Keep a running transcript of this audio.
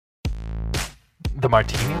The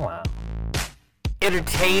Martini Lounge.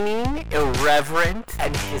 Entertaining, irreverent,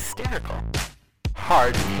 and hysterical.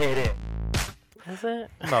 Hard-hitting. Is it?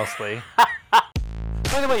 Mostly.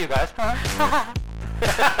 What about you guys? Huh?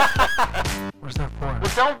 Where's that for?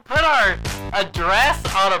 Well, don't put our address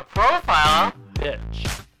on a profile.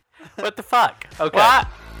 Bitch. What the fuck? Okay. What?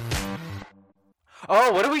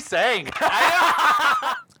 Oh, what are we saying?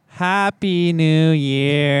 Happy New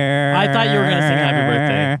Year. I thought you were gonna sing Happy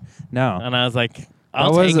Birthday. No. And I was like,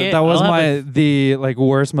 I'll take it. That was I'll have it. the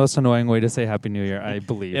worst, most annoying way to say Happy New Year, I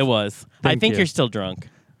believe. It was. I Thank think you. you're still drunk.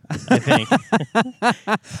 I think.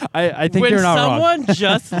 I think When you're not wrong. someone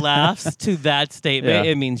just laughs to that statement,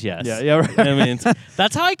 Yeah. it means yes. Yeah, right. It means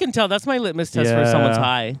that's how I can tell. That's my litmus test for someone's Yeah.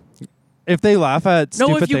 high. If they laugh at No,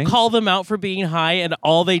 stupid if you things. call them out for being high and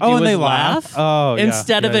all they do and is they laugh, Oh, yeah.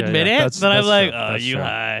 instead of Yeah, admit yeah. it, That's- then I'm that's like, true. oh, That's you true.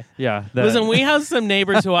 high. Yeah. Listen, we have some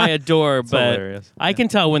neighbors who I adore, but hilarious. I can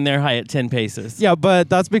tell when they're high at 10 paces. Yeah, but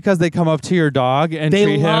that's because they come up to your dog and They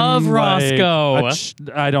treat love him Roscoe.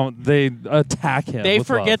 They attack him. They with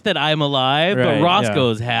forget love. that I'm alive, Right, but yeah.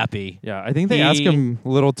 Roscoe's happy. Yeah, I think they ask him a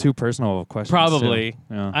little too personal of questions. Probably. too.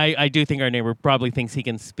 Yeah. I do think our neighbor probably thinks he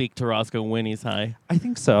can speak to Roscoe when he's high. I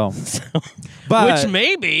think so. But Which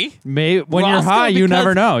maybe. when you're Roscoe, high, you because-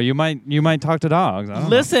 never know. You might talk to dogs. I don't know.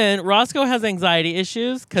 Listen, Roscoe has anxiety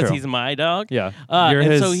issues because True. he's my dog. Yeah. and You're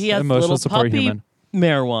his so he has emotional little support puppy human.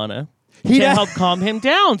 marijuana He to does. help calm him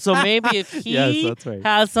down. So maybe if he Yes, that's right.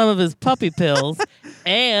 has some of his puppy pills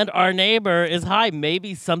and our neighbor is high,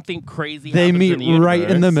 maybe something crazy They happens meet in the universe. right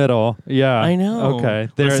in the middle. Yeah. I know. Okay.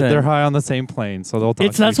 Listen. They're high on the same plane, so they'll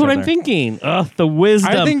talk to That's each what I'm other. thinking. Ugh, the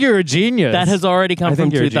wisdom I think you're a genius. that has already come I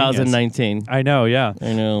from think you're a genius. 2019. I know, yeah.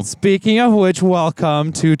 I know. Speaking of which,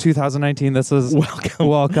 welcome to 2019. This is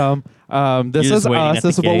welcome. This You're is just waiting us. at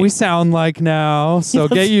This the is what gate. we sound like now. So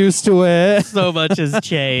get used to it. So much has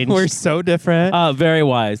changed. We're so different. Very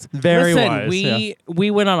wise. Very Listen, wise,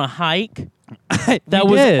 we went on a hike that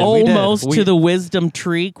We was did, we did. almost We- to the wisdom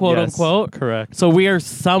tree, quote Yes, unquote. correct. So we are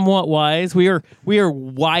somewhat wise. We are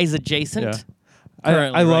wise adjacent. Yeah.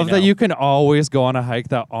 currently I love right that now. you can always go on a hike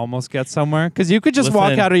that almost gets somewhere because you could just walk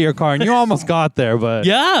Listen. out of your car and you almost got there, but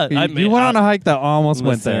Yeah, you, I you mean, went on a hike that almost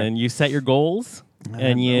went there. Listen, you set your goals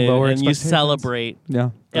and lower you expectations. celebrate.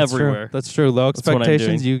 Yeah, that's Everywhere. True. That's true. Low That's what I'm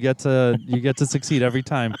expectations, doing. you get to succeed every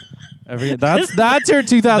time. That's your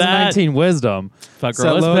 2019 wisdom. Fuck, Set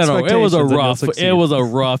girl, low it was a expectations and you'll rough. succeed. It was a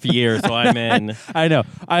rough year, so I'm in. I know.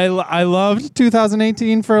 I loved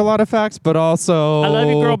 2018 for a lot of facts, but also I love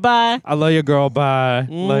you, girl. Bye. I love you, girl. Bye.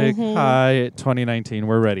 Like, Mhm. hi, 2019.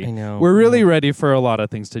 We're ready. I know. We're really ready for a lot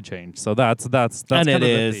of things to change. So that's and kind it of the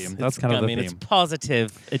is. theme. That's It's- kind of I the mean, theme. it's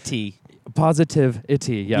positivity.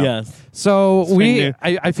 Positivity. Yeah. Yes. So new.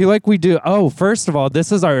 I feel like we do. Oh, first of all,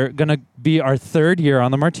 this is gonna be our third year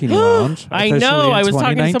on the Martini Lounge. I officially know. in I was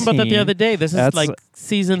talking to someone about that the 2019. other day. This is That's- like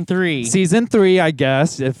season 3. Season 3, I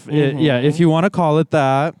guess. If if you want to call it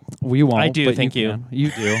that, we won't. I do, but thank you. can.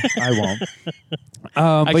 You do. I won't.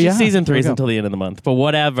 Actually, but yeah, season 3 here we is go. until the end of the month. But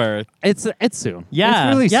whatever. It's soon. Yeah.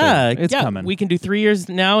 it's really yeah. soon. It's yeah. coming. We can do 3 years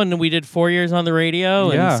now, and we did 4 years on the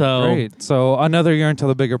radio. yeah, and so. great. So another year until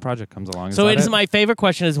the bigger project comes along. So that it is my favorite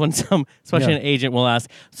question is when especially Yeah. an agent will ask,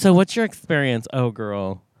 so what's your experience? Oh,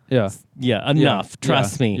 girl. Yeah. Yeah, enough. Yeah.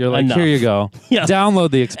 Trust Yeah. me. You're like, enough. here you go. Yeah.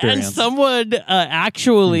 Download the experience. And someone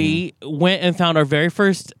actually went and found our very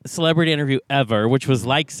first celebrity interview ever, which was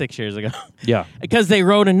like 6 years ago, yeah. because they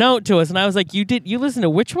wrote a note to us, and I was like, "You listened to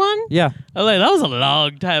which one?" Yeah. I was like, "That was a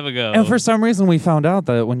long time ago." And for some reason, we found out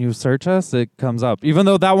that when you search us, it comes up, even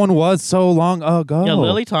though that one was so long ago. yeah,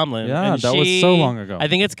 Lily Tomlin. Yeah, And that was so long ago. I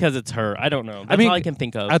think it's because it's her. I don't know. That's mean, all I can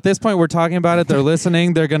think of. At this point, we're talking about it. They're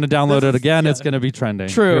listening. They're going to download it again. It's going to be trending.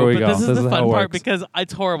 True, Here we but go. this is the how fun it part works. because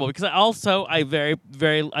it's horrible. Because I very,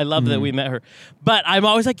 very, I love that we met her, but I'm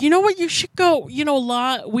always like, you know what, you should go. You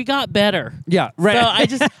know, we got better. Yeah, right.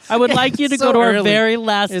 So I would like you to It's go so to our early. very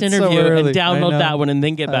last It's so interview early. and I download know. that one and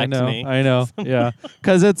then get back I know, to me. I know. Yeah.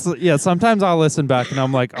 Because sometimes I'll listen back and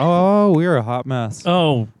I'm like, oh, we're a hot mess.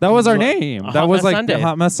 Oh, That was our name. Hot That was Mess like Sunday.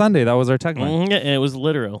 Hot Mess Sunday. That was our tagline. And it was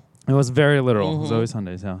literal. It was very literal. It was always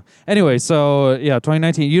Sundays, yeah. Anyway, so yeah,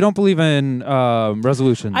 2019. You don't believe in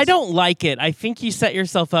resolutions. I don't like it. I think you set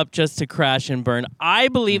yourself up just to crash and burn. I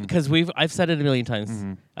believe because I've said it a million times.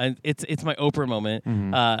 And it's my Oprah moment.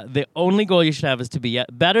 The only goal you should have is to be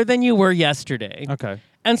better than you were yesterday. Okay.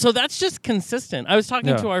 And so that's just consistent. I was talking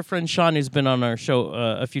Yeah. to our friend Sean, who's been on our show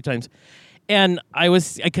a few times. And I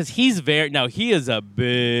was, because he is a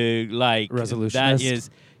big, like, Resolutionist? that is,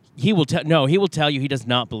 he will tell you he does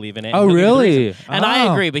not believe in it. Oh, He'll give you the really? reason. And I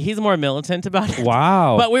Oh. agree, but he's more militant about it.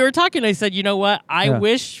 Wow. But we were talking, I said, you know what? I Yeah.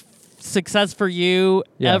 wish success for you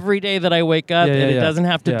Yeah. every day that I wake up, Yeah, and yeah, it yeah. doesn't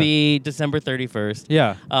have to Yeah. be December 31st.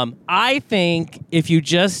 Yeah. I think if you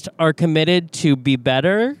just are committed to be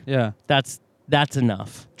better, Yeah. that's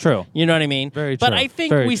enough. True. You know what I mean? Very But true. I think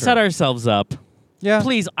Very we true. set ourselves up. Yeah.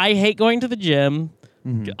 Please, I hate going to the gym.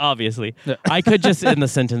 Obviously, Yeah. I could just end the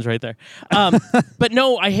sentence right there. But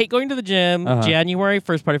no, I hate going to the gym January,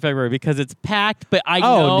 first part of February because it's packed. But I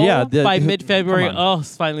know yeah, by come mid-February, on.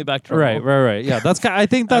 it's finally back to normal. Right. Yeah, that's. I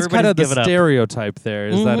think that's kind of the Everybody's given up. stereotype. There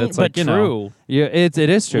is that Mhm, it's like but true. Yeah, it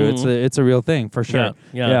is true. It's a real thing for sure.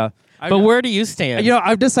 Yeah. But where do you stand? You know,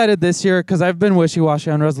 I've decided this year because I've been wishy-washy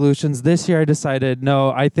on resolutions. This year, I decided no.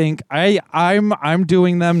 I think I'm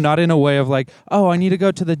doing them not in a way of like, oh, I need to go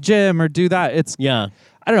to the gym or do that. It's yeah.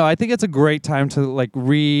 I don't know. I think it's a great time to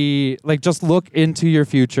just look into your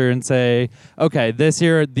future and say, okay, this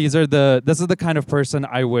year this is the kind of person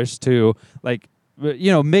I wish to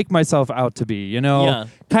make myself out to be. Yeah.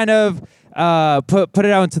 Kind of put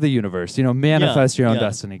it out into the universe. Manifest your own yeah.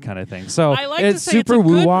 destiny, kind of thing. So I like to it's say it's super a good,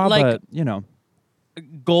 woo-wah, like, but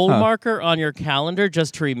Goal marker on your calendar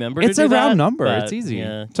just to remember it's to a do round that, number. but It's easy.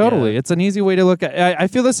 yeah, Totally. yeah. It's an easy way to look at. I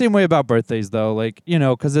feel the same way about birthdays, though.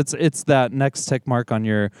 Because it's that next tick mark on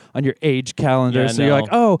your age calendar. Yeah, So you're no. like,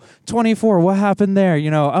 oh, 24. What happened there?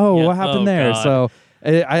 Yeah. What happened Oh, there? God. So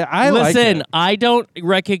I Listen, like it. I don't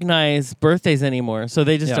recognize birthdays anymore, so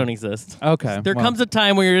they just Yeah. don't exist. Okay. There well, comes a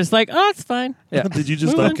time where you're just like, oh, it's fine. Yeah. Did you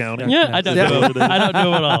just stop counting? Yeah, I don't Yeah. do it. I don't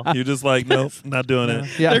do it at all. You're just like, nope, not doing it.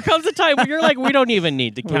 Yeah. There comes a time where you're like, we don't even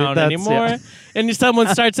need to count That's- anymore. yeah. And someone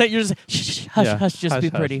starts it, you're just, shh, hush, Yeah. hush, just Hush, be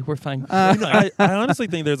hush. pretty. We're fine. I honestly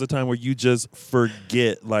think there's a time where you just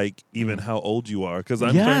forget, even how old you are. Because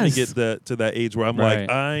I'm starting to Yes. get to that age where I'm Right.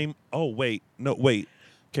 wait.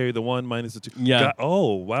 Carry the 1 minus the 2. Yeah. God,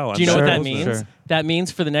 oh, wow. Do you know Sure, what that sure. means? That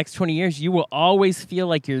means for the next 20 years, you will always feel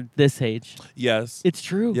like you're this age. Yes. It's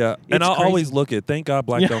true. Yeah. And It's I'll crazy. always look at, thank God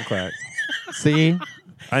black Yeah. don't crack. See.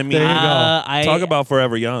 I mean, There you go. talk about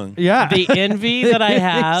forever young. Yeah. The envy that I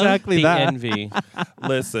have. Exactly the that. envy.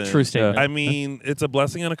 Listen. True statement. I mean, it's a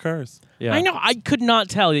blessing and a curse. Yeah. I know. I could not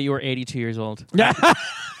tell that you were 82 years old. Yeah.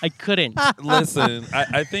 I couldn't. Listen,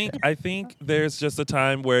 I think there's just a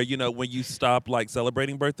time where, when you stop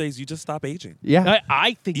celebrating birthdays, you just stop aging. Yeah.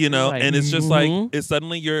 I think You know, you're right. and it's just Mhm. it's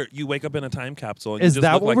suddenly you wake up in a time capsule. And Is you just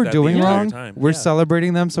that look what like we're that doing the entire wrong? Time. We're yeah.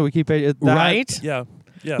 celebrating them, so we keep it. right? Yeah.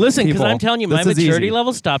 Yeah. Listen, because People, I'm telling you, my this is maturity easy.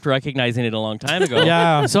 level stopped recognizing it a long time ago.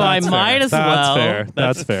 Yeah. So I that's might fair. as That's well. Fair.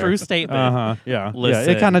 That's a fair. true statement. Yeah. Yeah.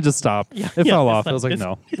 Listen. It kind of just stopped. Yeah, It yeah, fell it's off. It was like like-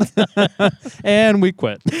 no, and we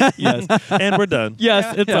quit. Yes. And we're done.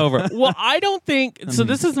 Yes, it's over. Well, I don't think Mm-hmm. so.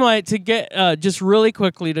 This is to get just really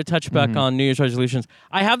quickly to touch back on New Year's resolutions.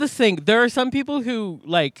 I have this thing. There are some people who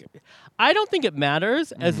I don't think it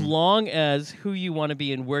matters as Mm-hmm. long as who you want to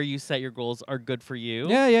be and where you set your goals are good for you.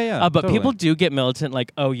 Yeah. But totally. people do get militant, you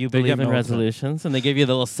They believe get in militant. resolutions, and they give you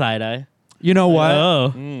the little side eye. You know what?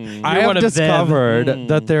 Oh, I You're have one of them. discovered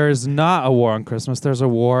that there is not a war on Christmas. There's a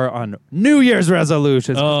war on New Year's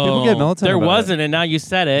resolutions. 'Cause people get militant. There about wasn't, and now you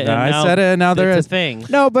said it. Yeah, and I now said it, and now there it's is. a thing.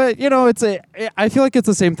 No, but I feel like it's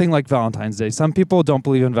the same thing like Valentine's Day. Some people don't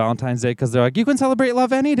believe in Valentine's Day because they're like, you can celebrate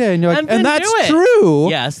love any day, and you're like, And then that's do it. true.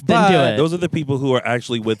 Yes, then do but- it. Those are the people who are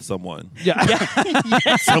actually with someone. Yeah.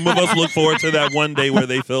 Some of us look forward to that one day where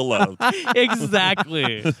they feel loved.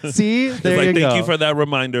 Exactly. See, It's there you go. thank you for that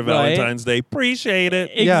reminder, Right? Valentine's Day. Appreciate it.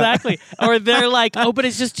 Exactly. Or they're like, oh, but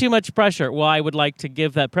it's just too much pressure. Well, I would like to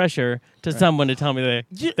give that pressure to someone to tell me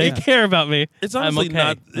they care about me. It's I'm honestly okay.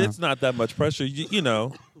 not. It's not that much pressure. You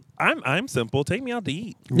know, I'm simple. Take me out to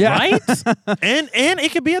eat, Yeah. Right? and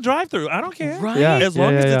it could be a drive-through. I don't care. Right. Yeah. As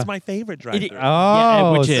long as yeah. it's my favorite drive-through.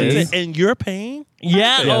 Oh, which see? is- And you're paying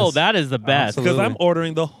Yeah. Yes. Oh, that is the best. Absolutely. because I'm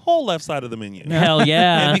ordering the whole left side of the menu. Hell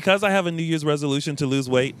yeah. And because I have a New Year's resolution to lose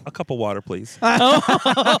weight, a cup of water, please.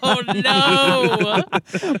 Oh no!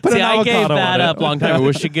 Put See, an I gave avocado that on up it. a long time ago.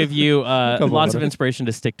 We should give you of lots of water. inspiration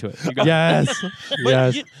to stick to it. You go. Yes. But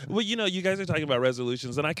yes. you guys are talking about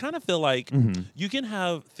resolutions, and I kind of feel like Mm-hmm. you can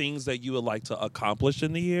have things that you would like to accomplish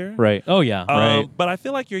in the year. Right. Oh yeah. Right. But I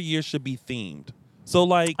feel like your year should be themed. So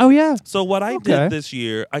Oh yeah. So what I Okay. did this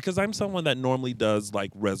year, because I'm someone that normally does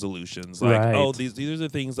resolutions, Right. oh these are the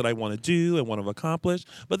things that I want to do and want to accomplish.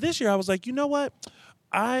 But this year I was like, you know what,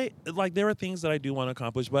 there are things that I do want to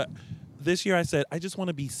accomplish, but this year I said I just want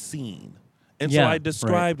to be seen. And Yeah. so I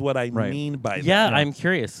described what I Right. mean by that. Yeah, I'm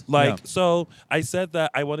curious. Like, Yeah. so I said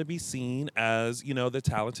that I want to be seen as, the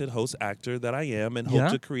talented host actor that I am and hope Yeah.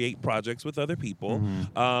 to create projects with other people.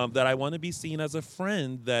 That I want to be seen as a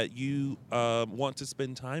friend that you want to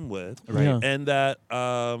spend time with. Right. Yeah. And that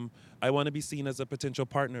I want to be seen as a potential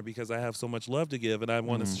partner because I have so much love to give and I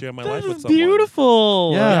want to share my life That with is someone.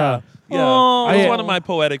 beautiful. Yeah. Yeah. Oh. It was I- one of my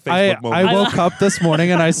poetic I, Facebook I moments. woke up this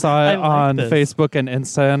morning and I saw I it like on this. Facebook and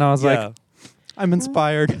Insta, and I was Yeah. like, I'm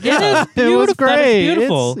inspired. It is it was beautiful. That is great.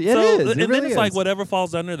 beautiful. It So, is. and It then really it's like is. whatever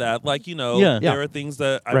falls under that. Like, Yeah. there are things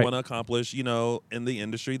that I Right. want to accomplish, in the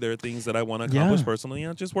industry. There are things that I want to Yeah. accomplish personally,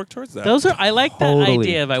 and just work towards that. Those are. I like that Totally,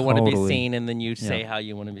 idea of I want to be totally. seen, and then you say Yeah. how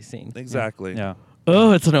you want to be seen. exactly. Yeah.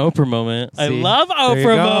 Oh, it's an Oprah moment. I See? love There you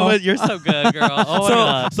Oprah go. moment. You're so good, girl. Oh my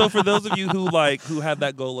god. So for those of you who have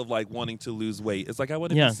that goal of like wanting to lose weight, it's like I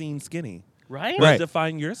want to Yeah. be seen skinny. Right? But Right.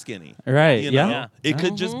 define your skinny. Right. You Yeah. know? Yeah. It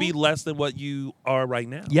could just be less than what you are right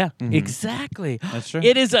now. Yeah, exactly. That's true.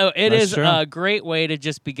 It is a That's true. a great way to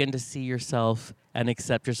just begin to see yourself and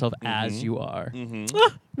accept yourself as you are.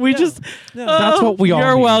 We just That's what we all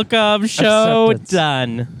You're need. welcome. Show Acceptance.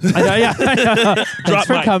 done. I know, yeah. Thanks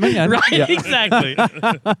for mic. coming in. Right? Yeah. Exactly.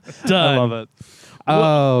 Done. I love it.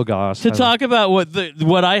 Oh gosh. To talk about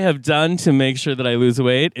what I have done to make sure that I lose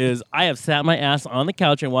weight is I have sat my ass on the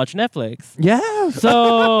couch and watched Netflix. Yeah.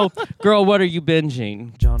 So, girl, what are you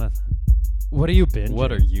binging? Jonathan, what are you binging?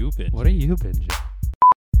 What are you binging? What are you binging?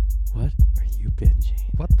 What are you binging?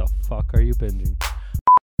 What the fuck are you binging?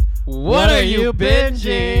 What are you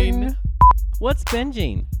binging? What's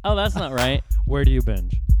binging? Oh, that's not right. Where do you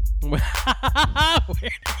binge? Where-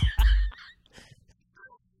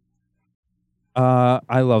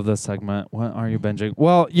 I love this segment. What are you binging?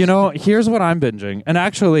 Well, here's what I'm binging. And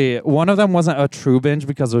actually, one of them wasn't a true binge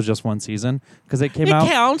because it was just one season. Because it came It out.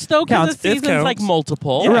 counts though, because Counts. the It season's like counts.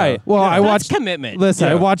 multiple. Right. Well, I That's watched. commitment. Listen,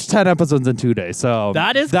 I Yeah. watched 10 episodes in 2 days. So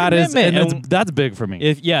That is and commitment. And that's big for me.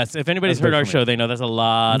 If anybody's That's heard big our for me. show, they know that's a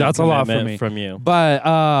lot. That's of a lot for commitment me. from you. But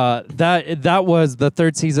that was the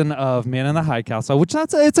third season of Man in the High Castle, which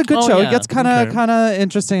it's a good Oh, show. yeah. It gets kind of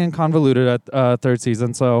interesting and convoluted at third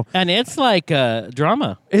season. So And it's like a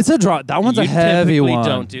drama. it's a draw. That one's a You heavy typically one.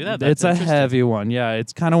 don't do that. That's It's a interesting. heavy one. Yeah,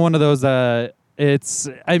 it's kind of one of those that.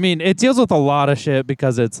 It deals with a lot of shit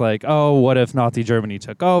because it's like, oh, what if Nazi Germany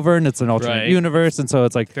took over and it's an alternate Right. universe, and so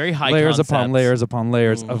it's like Very high layers upon concepts. layers upon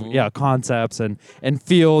layers of concepts and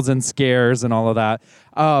feels and scares and all of that.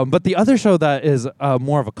 But the other show that is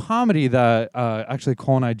more of a comedy that actually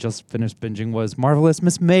Cole and I just finished binging was Marvelous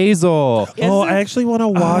Miss Maisel. Oh, I actually want to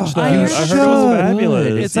watch that. you I heard it was should.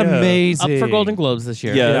 fabulous. It's Yeah. amazing. Up for Golden Globes this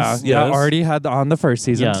year. Yes. Yeah, already had on the first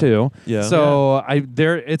season Yeah. too. Yeah. So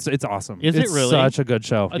it's awesome. Is it it's really? such a good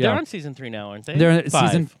show. They're on season 3 now, aren't they? They're in Five.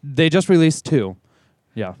 season. They just released 2.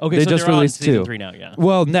 Yeah. Okay, they so just they're released on season 2. 3 now. Yeah.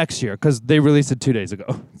 Well, next year because they released it 2 days ago.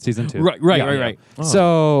 Season 2. Right.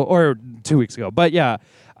 So or 2 weeks ago. But yeah,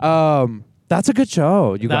 that's a good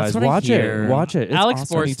show. You That's guys what I watch hear. it. Watch it. It's Alex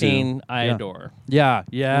awesome. Borstein, I Yeah. adore. Yeah.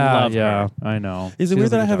 Love her. I know. Is it She weird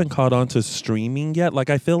does a that I good haven't job. caught on to streaming yet? Like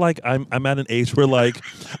I feel like I'm at an age where like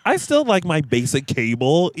I still like my basic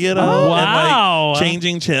cable, Oh, and wow. like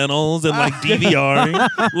changing channels and like DVRing.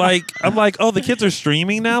 Like I'm like, oh, the kids are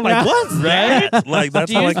streaming now. Like what's that? Like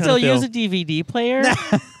that's Do how I you kind still of feel. use a DVD player?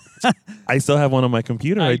 I still have one on my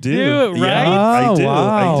computer. I I do. do, Yeah, right? I Oh, do.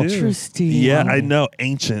 wow. I do. Interesting. Yeah, I know.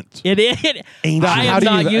 Ancient. It is. Ancient. I How am do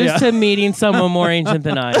you- not used yeah. to meeting someone more ancient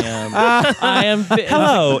than I am. I am.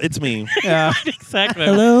 Hello, it's me. Yeah. Exactly.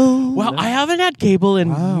 Hello. Wow, I haven't had cable in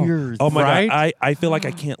Wow. years. Oh my Right? god, I feel like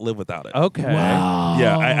I can't live without it. Okay. Wow.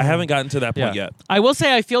 Yeah, I haven't gotten to that point Yeah. yet. I will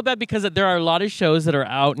say I feel bad because there are a lot of shows that are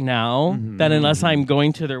out now that unless I'm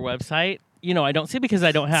going to their website, I don't see because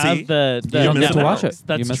I don't have See? the You missed to watch networks. it.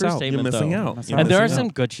 That's You miss true out. statement. You're missing though. out. You're And there are missing some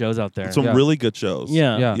out. good shows out there. Some Yeah. really good shows.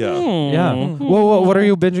 Yeah. Yeah. Yeah. Yeah. Well, what are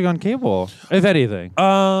you binging on cable, if anything,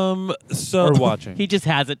 So or watching? He just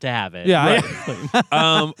has it to have it. Yeah.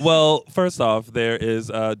 well, first off, there is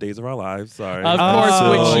Days of Our Lives. Sorry. Of Oh, course,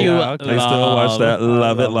 which you yeah, okay. I still watch that.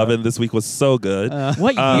 Love it, love love it. it. This week was so good.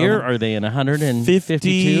 What Um, year are they in?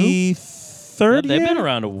 152? 53rd They've been year?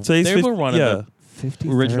 around Today's they were one yeah. of the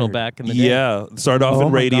original back in the day. Yeah, started off Oh in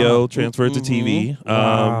my radio, God. transferred to TV.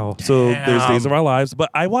 Wow. So there's Damn. Days of Our Lives, but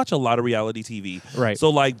I watch a lot of reality TV. Right.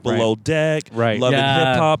 So like Below Deck, Right. Love Yeah. and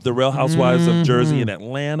Hip Hop, The Real Housewives of Jersey and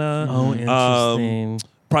Atlanta. Oh, interesting.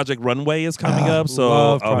 Project Runway is coming up, so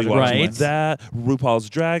love I'll be Project watching Runway. that. RuPaul's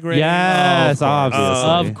Drag Race. Yes,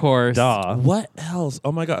 obviously. Of course. Duh. What else?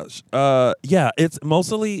 Oh my gosh. Yeah, it's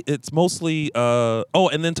mostly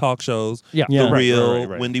and then talk shows. Yeah. Yeah. The Right, Real,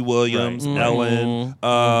 right. Wendy Williams, Right. Ellen, Ugh,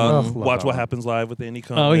 Watch love What Ellen. Happens Live with Andy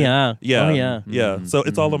Cohen. Oh, yeah. Yeah. Oh, yeah. Yeah. So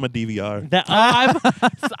it's all on my DVR. That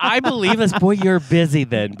I believe this. Boy, you're busy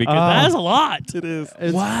then because that is a lot. It is.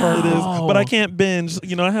 It's Wow. It is. But I can't binge.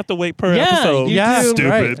 You know, I have to wait per Yeah, episode. you Yeah, do. Stupid.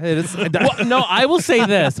 right. It is. Well, no, I will say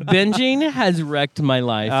this: binging has wrecked my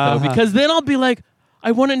life though, Uh-huh. because then I'll be like,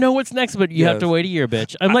 I want to know what's next, but you have Yes. to wait a year,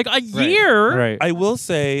 bitch. I'm like, a year? Right. I will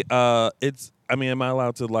say, am I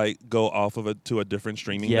allowed to like go off of it to a different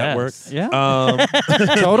streaming Yes. network? Yeah. Um,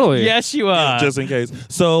 Totally. Yes, you are. just in case.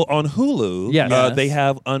 So on Hulu, Yes. Yes. they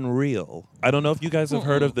have Unreal. I don't know if you guys have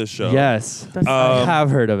heard of this show. Yes. That's- I have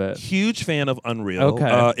heard of it. Huge fan of Unreal.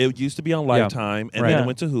 Okay. It used to be on Lifetime, and Right. then Yeah. it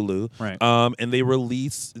went to Hulu. Right. And they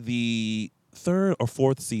released the third or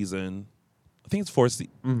fourth season. I think it's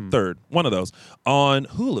third, one of those, on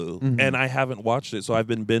Hulu, and I haven't watched it, so I've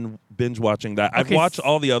been binge watching that. I've Okay, watched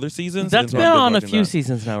all the other seasons. That's and so been I've on a watching few that.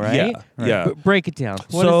 seasons now, Yeah, right? yeah. Break it down.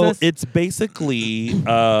 What So is this? it's basically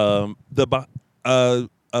a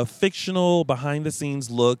fictional behind the scenes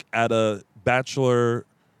look at a bachelorette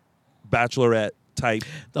type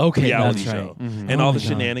Okay, reality that's right. show Mhm. and Oh all my the God.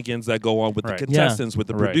 shenanigans that go on with Right. the contestants, with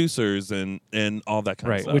the Right. producers, and all that kind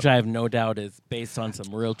Right. of stuff. Which I have no doubt is based on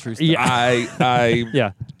some real true stuff. Yeah. I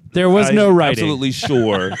Yeah. There was I'm no writing. absolutely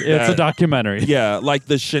sure. It's that- a documentary. Yeah, like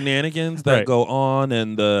the shenanigans that Right. go on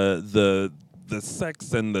and the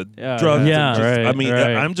sex and the Yeah, drugs. yeah. and just- Right, I mean,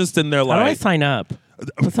 right. I'm just in there How do I like, sign up?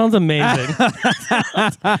 That sounds amazing.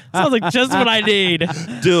 Sounds like just what I need.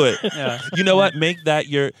 do it. You know what? Make that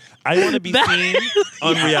your. I want to be That- seen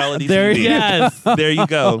on reality There- TV. Yes. There you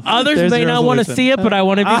go. Others There's may your not want to resolution. see it, but I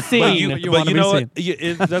want to be seen. But you, You but wanna you be know seen.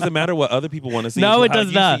 what? It doesn't matter what other people want to see. no, It's it how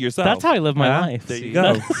does you not. See yourself. That's how I live my Yeah. life. There you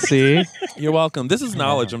go. See? You're welcome. This is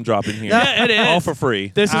knowledge I'm dropping here. Yeah, it is. All for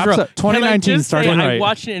free. This is Abso- real. Can I 2019 just say, starting I right.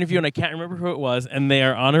 watched an interview and I can't remember who it was, and they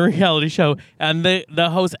are on a reality show, and the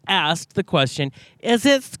host asked the question, "Is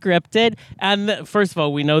it scripted?" And first of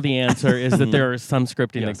all, we know the answer is that there is some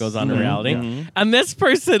scripting that goes on in reality. And this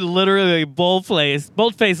person literally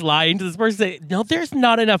bold-faced lying to this person, saying, "No, there's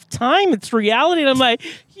not enough time. It's reality." And I'm like,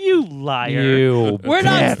 "You liar." You We're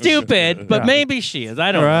not bitch. stupid, but Yeah. maybe she is.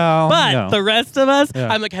 I don't Well, know. But no. the rest of us,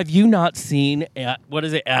 Yeah. I'm like, have you not seen, what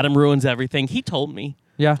is it, Adam Ruins Everything? He told me.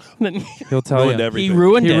 Yeah. He'll tell Ruined you. everything. He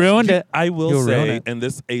ruined He it. ruined it. I will He'll ruin say, it. and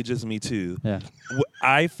this ages me too. Yeah.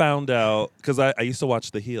 I found out because I used to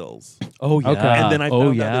watch The Heels, Oh, yeah. Okay. and then I found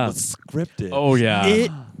out yeah. it was scripted. Oh, yeah.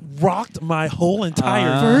 It rocked my whole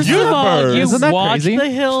entire First of all, universe. you Isn't that watched crazy? The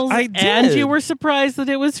Hills, I and did. you were surprised that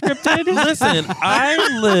it was scripted. Listen,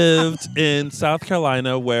 I lived in South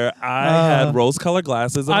Carolina where I had rose-colored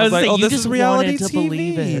glasses, and I was like, saying, "Oh, you this just is reality wanted to TV."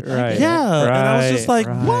 believe it. Right. Yeah, and I was just like,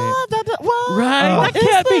 right. "What? What? Right? What That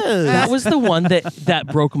can't is be. this?" That was the one that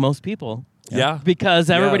broke most people. Yeah. Because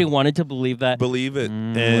everybody Yeah. wanted to believe that. Believe it,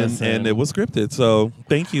 and listen. it was scripted. So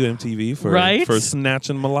thank you, MTV, Right? for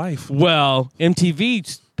snatching my life. Well,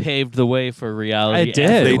 MTV paved the way for reality. It did.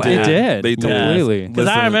 everywhere. It did. They did. Completely. Because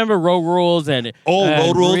I Listen. remember Road Rules and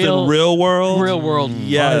Road Rules and Real World. Real World.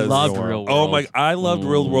 Yes. I loved Real Real World. Oh my! I loved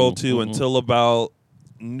Real World too until about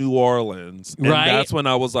New Orleans, and Right. that's when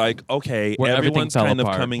I was like, okay, Where everything everyone's fell kind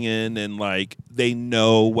apart. of coming in and like they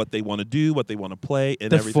know what they want to do, what they want to play,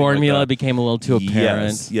 and The everything formula like that. became a little too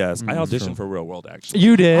apparent. Yes, I auditioned for Real World actually.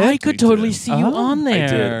 You did? I could Me totally too. see you Oh, on I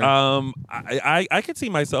there. did. I could see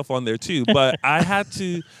myself on there too, but I had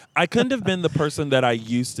to. I couldn't have been the person that I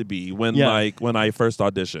used to be when Yeah. when I first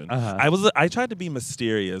auditioned. Uh-huh. I tried to be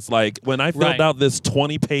mysterious. Like when I filled Right. out this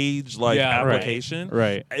 20-page Yeah, right. application,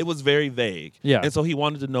 Right. it was very vague. Yeah. And so he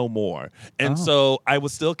wanted to know more. And Oh. so I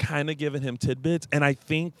was still kind of giving him tidbits. And I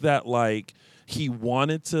think that like he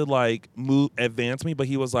wanted to like advance me, but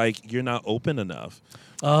he was like, "You're not open enough."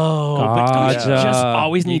 Oh, but you Gotcha. just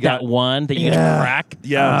always You need got- that one that you Yeah. crack.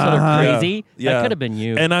 Yeah. Sort of Uh-huh. crazy. Yeah. That could have been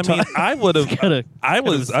you. And I mean, I would have. Coulda- I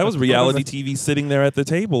was reality TV sitting there at the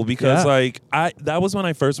table because Yeah. like that was when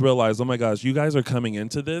I first realized, oh my gosh, you guys are coming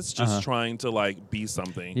into this just trying to like be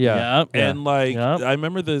something. Yeah. Yep. And like Yep. I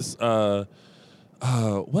remember this.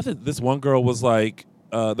 This one girl was like.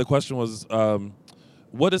 The question was.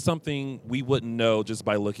 What is something we wouldn't know just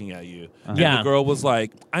by looking at you? And Yeah. the girl was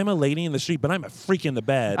like, I'm a lady in the street, but I'm a freak in the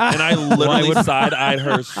bed. And I literally side-eyed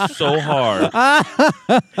her so hard.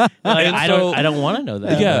 Like, and I so- don't want to know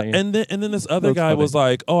that. Yeah, about you. and then this other That's guy funny. was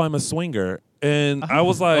like, "Oh, I'm a swinger," and I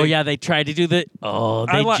was like, Oh yeah, they tried to do the. Oh,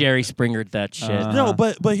 I they li- Jerry Springered that shit. Uh, no."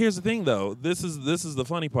 But here's the thing, though. This is the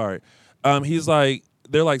funny part. He's like,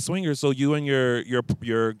 they're like swingers. So you and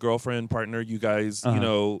your girlfriend partner, you guys, you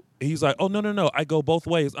know. He's like, oh no, I go both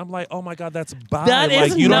ways. I'm like, oh my God, that's bi. That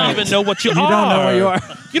like is you not- don't even know what you are. You don't know what you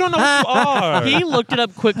are. You don't know what you are. He looked it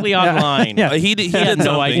up quickly online. Yeah. He had did no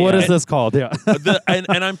something. idea. What is this called? Yeah. And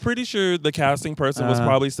I'm pretty sure the casting person was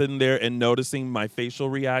probably sitting there and noticing my facial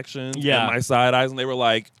reactions Yeah. and my side eyes, and they were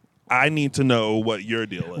like, I need to know what your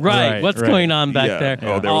deal is. Right. Right, What's right. going on back Yeah. there?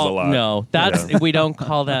 Oh, there was a lot. No, that's Yeah. we don't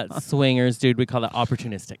call that swingers, dude. We call that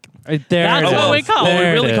opportunistic. There That's it what is. we call it. Oh, we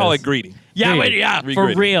There really call is. it greedy. Yeah, Greedy. yeah, Really for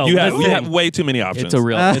greedy. real. You have Listen, way too many options. it's a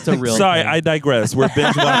real. It's a real. Sorry, thing. I digress. We're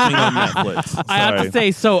binge watching on Netflix. I have to Sorry.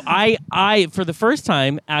 say, so I for the first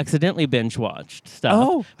time accidentally binge watched stuff.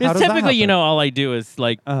 Oh, how because does that typically, you happen? know, all I do is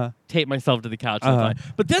like Uh-huh. tape myself to the couch. all the Uh-huh.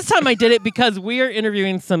 time. But this time I did it because we are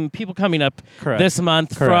interviewing some people coming up Correct. this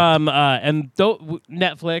month Correct. from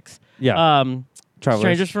Netflix. Yeah.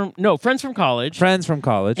 Friends Travelers. from college. Friends from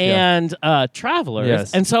college. yeah. And travelers,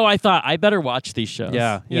 Yes. and so I thought I better watch these shows.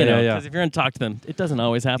 Yeah, you yeah, know, yeah, yeah. Because if you're gonna talk to them, it doesn't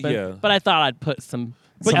always happen. Yeah. But I thought I'd put some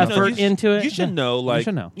But you know, effort you sh- into it. You should know, like,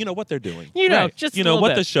 should know. you know what they're doing. You know, Right. just You a know little what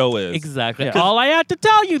bit. the show is. Exactly. Yeah. All I have to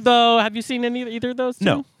tell you, though, have you seen either of those two?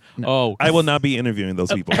 No. Oh, I will not be interviewing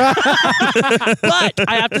those people. but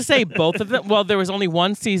I have to say, both of them. Well, there was only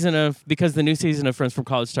one season because the new season of Friends from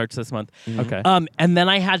College starts this month. Okay. And then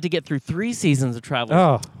I had to get through 3 seasons of Travelers.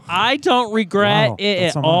 Oh. I don't regret Wow. it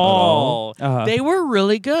That's at not bad at all. Uh-huh. They were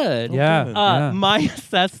really good. Yeah. good. yeah. My It's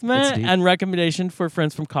assessment deep. and recommendation for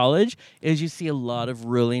Friends from College is you see a lot of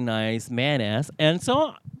really nice man ass, and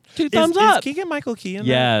so 2 thumbs is up. Keegan Michael Key in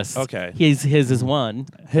Yes. there? Okay. His is one.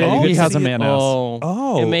 Hey, Oh, he you has see a it? man ass.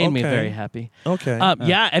 Oh, it made me okay. very happy. Okay.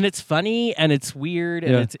 Yeah, and it's funny and it's weird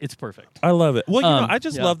and Yeah. it's perfect. I love it. Well, you know, I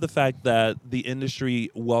just yeah. love the fact that the industry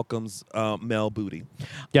welcomes male booty.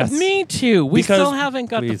 Yes. Me too. We Because- still haven't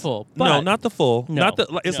got the Please. full. No, but- not the full. No. Not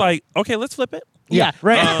the. It's No. like, okay, let's flip it. Yeah,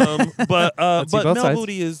 Right. But Let's see but both male sides.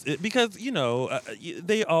 booty is because you know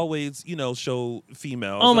they always show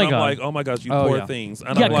females. Oh my and I'm God. like, oh my gosh, you Oh, poor yeah. things.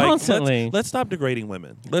 And Yeah, I'm like, constantly. Let's stop degrading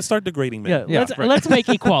women. Let's start degrading men. Yeah, Yeah, let's make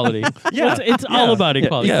equality. Yeah. It's all Yeah. about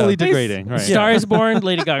equality. Yeah. Equally They- degrading. Right. Star is Born,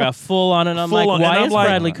 Lady Gaga, full on, and I'm Full like, on, and why I'm does like-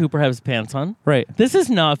 Bradley Cooper have his pants on? Right. This is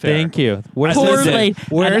not fair. Thank you. Where's Poor his dick? lady.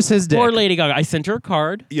 Where's his dick? Poor Lady Gaga. I sent her a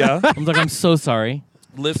card. Yeah. I'm like, I'm so sorry.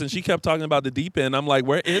 Listen, she kept talking about the deep end. I'm like,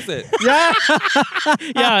 where is it? Yeah.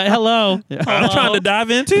 Yeah, hello. I'm trying to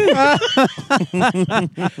dive into.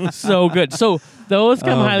 So good. So those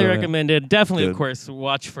come Oh, highly brilliant. recommended. Definitely, of Good. course,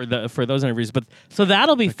 watch for those interviews. But so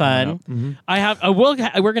that'll be fun.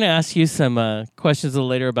 We're gonna ask you some questions a little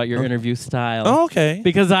later about your interview style. Oh, okay.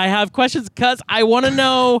 Because I have questions. Because I want to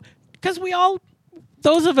know. Because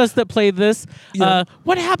those of us that play this, Yeah.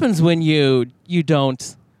 what happens when you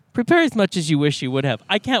don't prepare as much as you wish you would have?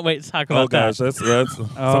 I can't wait to talk about Oh gosh, that. that's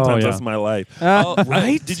sometimes yeah. that's my life.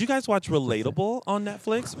 Right? Did you guys watch Relatable on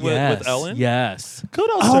Netflix Yes. with Ellen? Yes.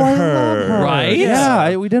 Kudos Oh, to I her. love her. Right?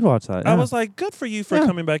 Yeah, we did watch that. I yeah. was like, good for you for Yeah.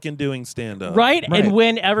 coming back and doing stand up. Right? Right. And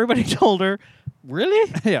when everybody told her,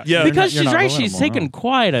 really? yeah. Yeah. Because You're she's not right. going She's anymore, taken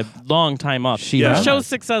quite a long time off. She the does. show's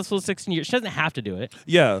successful 16 years. She doesn't have to do it.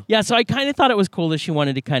 Yeah. Yeah, so I kind of thought it was cool that she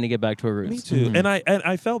wanted to kind of get back to her roots. Me too. And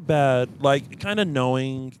I felt bad, like kind of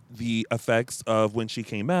knowing the effects of when she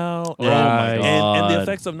came out, Oh my and the God.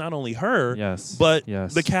 effects of not only her, Yes. but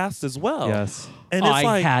Yes. the cast as well. Yes. And it's I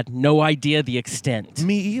like had no idea the extent.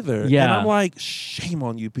 me either. Yeah. And I'm like, shame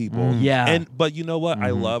on you people. Yeah. But you know what? I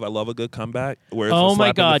love a good comeback where it's Oh a my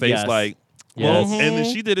slap God, in the face, yes. like. Well, Yes. and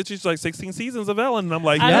then she did it. She's like 16 seasons of Ellen, and I'm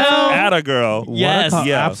like, I yes, know. atta girl. Yes.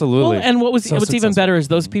 Yeah. Absolutely. Well, and what's So even successful. better is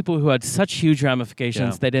those people who had such huge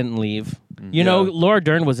ramifications Yeah. they didn't leave. You know, Yeah. Laura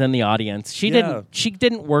Dern was in the audience. She Yeah.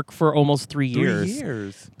 didn't work for almost 3 3 years.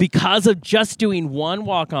 years. Because of just doing one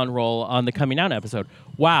walk-on role on the Coming Out episode.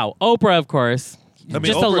 Wow. Oprah, of course. I mean,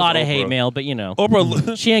 just a Oprah's lot of Oprah. hate mail, but you know.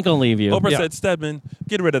 Oprah, She ain't gonna leave you. Oprah Yeah. said, Stedman,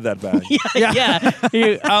 get rid of that bag. yeah.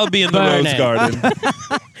 You- I'll be in the Burn rose it. garden.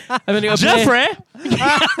 I'm gonna go Jeffrey, right?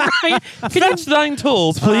 Could you, fetch thine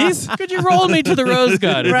tools, please. could you roll me to the Rose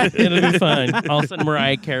Garden? It'll be fine. I'll send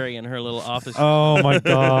Mariah Carey in her little office. Oh my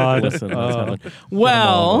God. Listen, that's how it-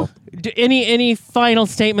 well, any final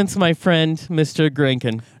statements, my friend, Mr.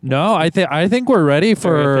 Grinkin? No, I think we're ready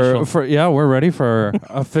Very official. we're ready for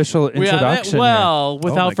official We have it. introduction. Well,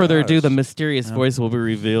 without my further ado, gosh. the mysterious voice will be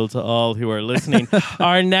revealed to all who are listening.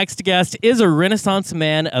 Our next guest is a Renaissance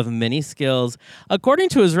man of many skills. According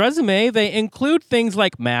to his resume, they include things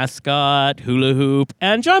like mascot, hula hoop,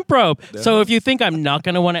 and jump rope. So if you think I'm not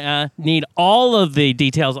going to want to need all of the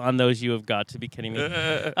details on those, you have got to be kidding me.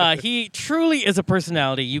 He truly is a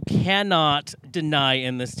personality you cannot deny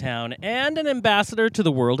in this town, and an ambassador to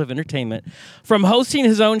the world of entertainment. From hosting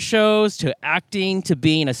his own shows to acting to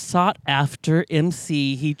being a sought-after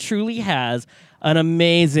MC, he truly has an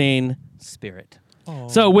amazing spirit.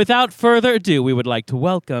 So without further ado, we would like to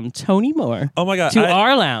welcome Tony Moore Oh my God. to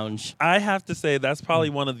our lounge. I have to say that's probably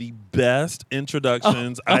one of the best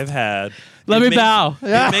introductions I've had. Let It me makes- bow.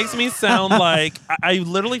 It makes me sound like I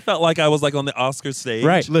literally felt like I was like on the Oscar stage.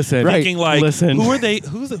 Right. Listen. Thinking like, Listen. who are they?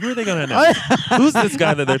 Who are they going to announce? Who's this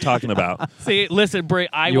guy that they're talking about? See, listen, Bray,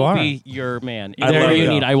 I You will are. be your man. I Whatever love you it.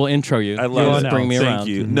 need, I will intro you. I love Just it. bring me Thank around.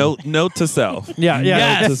 you. Note to self. Yeah, yeah.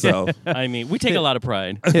 Yes. Note to self. I mean, we take a lot of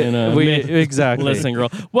pride. Exactly. Listen, girl.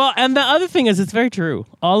 Well, and the other thing is, it's very true.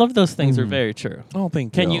 All of those things are very true. Oh,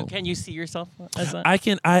 thank Can you. you see yourself as that?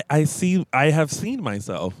 I have seen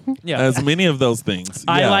myself Yeah. as many of those things.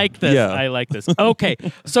 I Yeah. like this. Yeah. I like this. Okay,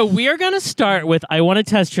 so we are going to start with I want to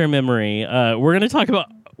test your memory. We're going to talk about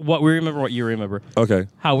what we remember, what you remember, Okay.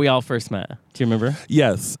 how we all first met. Do you remember?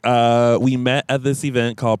 Yes. We met at this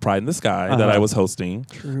event called Pride in the Sky that I was hosting.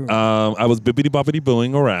 I was bippity boppity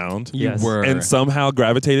booing around. You Yes. were. And somehow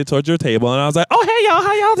gravitated towards your table, and I was like, "Oh, hey y'all,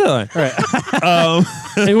 how y'all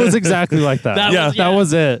doing?" It was exactly like that. That was- That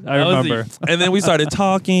was it. I That was remember. And then we started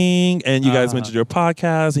talking, and you guys mentioned your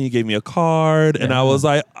podcast, and you gave me a card, and I was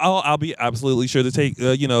like, "Oh, I'll be absolutely sure to take,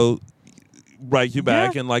 write you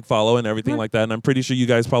back and like follow and everything like that." And I'm pretty sure you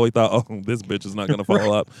guys probably thought, "Oh, this bitch is not going to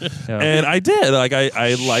follow up," Yeah. and I did. Like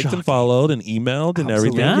I liked and followed and emailed and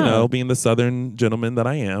everything. Absolutely. You Yeah. know, being the Southern gentleman that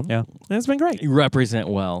I am. Yeah. And it's been great. You represent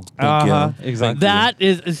well. Thank you. Exactly. That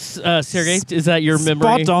is Sergey. Is that your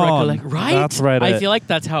memory? Spot on. Right. That's right, I it. feel like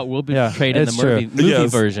that's how it will be Yeah, portrayed in the it's movie, true.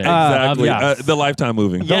 Yes, version. Exactly. yeah. The Lifetime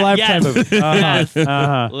movie. The Yeah, Lifetime yes. movie. Yes.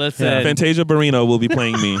 Yeah. Listen, Fantasia Barrino will be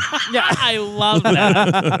playing me. yeah, I love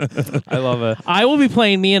that. I love it. I will be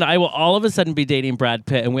playing me, and I will all of a sudden be dating Brad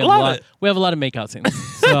Pitt, and we have Love a lot. it. We have a lot of makeout scenes,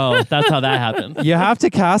 so that's how that happened. You have to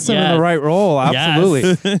cast him in Yes. the right role.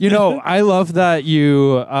 Absolutely. You know, I love that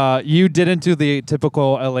you didn't do the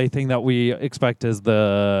typical LA thing that we expect is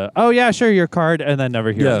the sure, your card, and then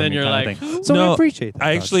never hear Yeah. from Then you you're kind of like, thing. So No, I appreciate that.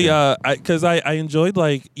 I about actually, you. because I enjoyed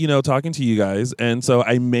like talking to you guys, and so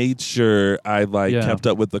I made sure I Yeah. kept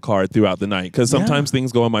up with the card throughout the night because sometimes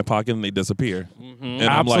things go in my pocket and they disappear, and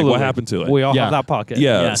I'm like, what happened to it? We all Yeah. have that pocket.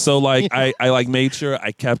 Yeah, Yes. so like I like made sure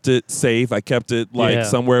I kept it safe. I kept it like Yeah.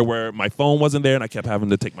 somewhere where my phone wasn't there, and I kept having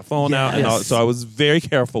to take my phone out, and all, Yes. so I was very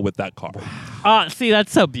careful with that card. See,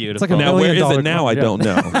 that's so beautiful. like a Now where is $1 it now? I card, don't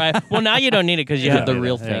know. right. Well, now you don't need it because you have the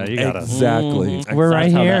real Yeah, thing. you got us. Exactly. Mhm. We're That's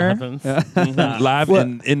right how that here. happens. Live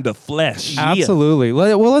Well- in the flesh. Absolutely.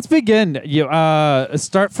 Well, let's begin. You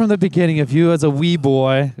start from the beginning of you as a wee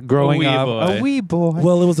boy growing wee up. boy. A wee boy.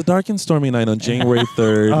 Well, it was a dark and stormy night on January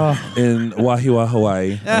 3rd Oh. in Wahiawa,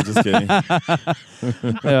 Hawaii. I'm just kidding.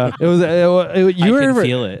 Yeah, it was. You I can were.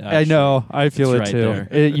 feel it, I know. I feel It's it right too.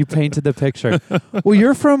 there. You painted the picture. Well,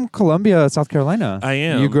 you're from Columbia, South Carolina. I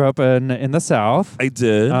am. You grew up in the South. I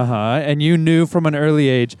did. And you knew from an early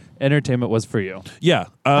age entertainment was for you. Yeah.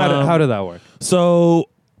 How did that work? So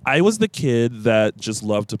I was the kid that just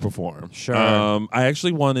loved to perform. Sure. I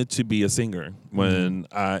actually wanted to be a singer when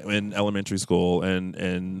in elementary school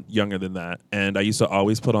and younger than that. And I used to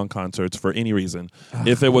always put on concerts for any reason.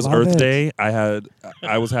 If it was love Earth it. Day,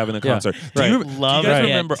 I was having a Yeah, concert. right. Do you Love guys it.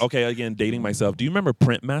 remember? Okay, again, dating myself. Do you remember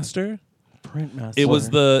Printmaster? Printmaster. It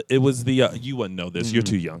was the you wouldn't know this. You're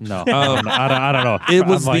too young. No, I don't know. It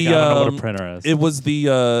was I'm like, the I don't know what um, a printer is. It was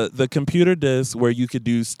the computer disc where you could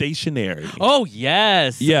do stationery. Oh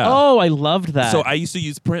yes. Yeah. Oh, I loved that. So I used to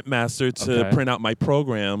use Printmaster to Okay. print out my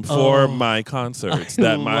program for Oh. my concerts I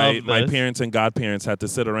that my love this. parents and godparents had to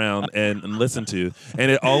sit around and listen to. And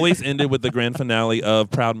it always ended with the grand finale of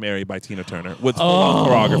Proud Mary by Tina Turner with full-on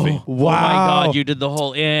choreography. Oh my God, you did the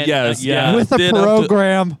whole in. Yes, yeah. yeah. with the did up to-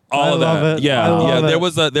 program. All I of love that. it. Yeah, I love yeah.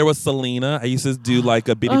 it. There was Selena. I used to do like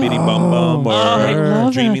a bitty bitty bum bum or I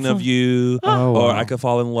love Dreaming that of You Oh, or wow. I Could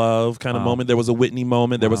Fall in Love kind of Wow. moment. There was a Whitney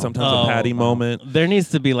moment. There was sometimes Oh, a Patty wow. moment. There needs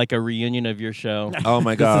to be like a reunion of your show. Oh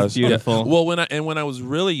my This gosh, is beautiful. Yeah. Well, when I was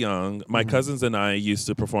really young, my cousins and I used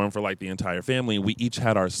to perform for like the entire family. We each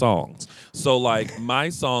had our songs. So like my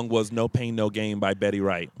song was "No Pain No Gain" by Betty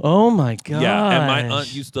Wright. Oh my God. Yeah, and my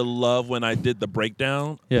aunt used to love when I did the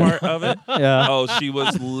breakdown Yeah. part of it. Yeah. Oh, she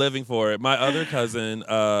was living for it. My other cousin,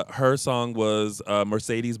 her song was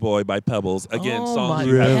 "Mercedes Boy" by Pebbles. Again, Oh songs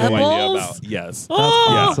my you have no idea Pebbles? about. Yes. Oh,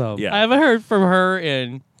 Yeah. awesome. Yeah. I haven't heard from her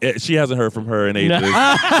in. She hasn't heard from her in ages.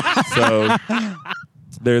 So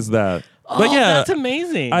there's that. But yeah, that's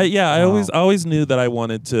amazing. I always knew that I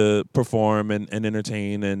wanted to perform and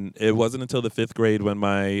entertain, and it wasn't until the 5th grade when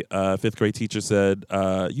my 5th grade teacher said,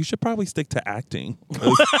 "You should probably stick to acting."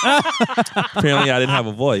 Apparently, I didn't have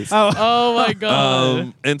a voice. Oh my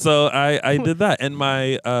god. And so I did that, and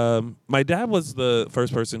my dad was the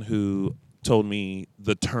first person who told me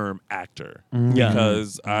the term actor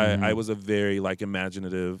because I was a very like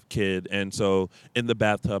imaginative kid, and so in the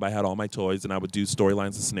bathtub I had all my toys and I would do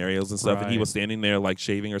storylines and scenarios and stuff, and he was standing there like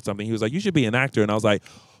shaving or something. He was like, "You should be an actor," and I was like,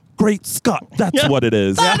 "Great Scott, that's what it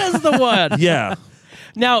is." That is the one. Yeah.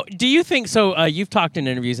 Now, do you think so? You've talked in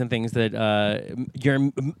interviews and things that you're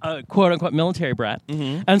a quote unquote military brat,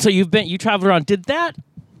 and so you traveled around.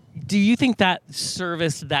 Do you think that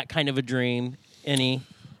serviced that kind of a dream any?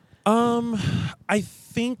 I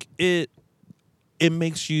think it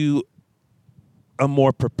makes you a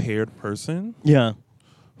more prepared person Yeah.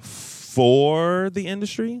 for the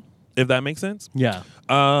industry, if that makes sense. Yeah.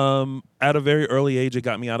 At a very early age, it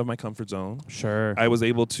got me out of my comfort zone. Sure. I was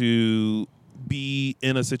able to be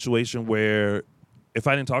in a situation where if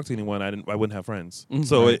I didn't talk to anyone, I wouldn't have friends.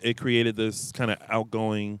 So it created this kind of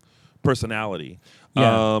outgoing personality.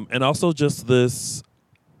 Yeah. And also just this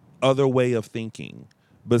other way of thinking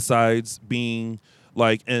besides being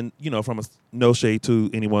like, and from no shade to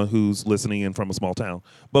anyone who's listening in from a small town,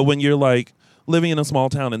 but when you're like living in a small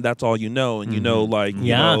town and that's all you know, and you know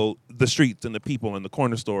the streets and the people and the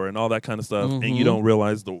corner store and all that kind of stuff, and you don't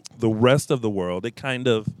realize the rest of the world, it kind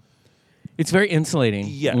of It's very insulating.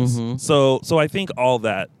 yes. So I think all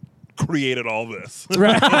that created all this.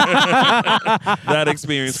 That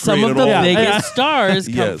experience Some created of the all biggest stars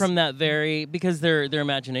come Yes. from that because their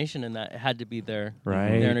imagination and that had to be their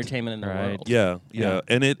entertainment in their world. Yeah.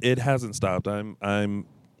 And it hasn't stopped. I'm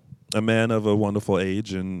a man of a wonderful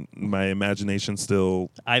age, and my imagination still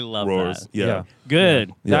I love roars. that. Yeah.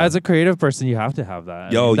 Good. Yeah. As a creative person, you have to have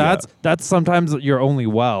that. Oh, yeah. That's sometimes your only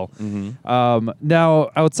well. Now,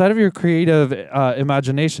 outside of your creative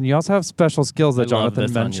imagination, you also have special skills that I love Jonathan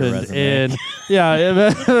this on your mentioned resume. in. Yeah,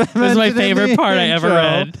 This is my favorite part I ever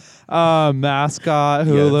read. Mascot,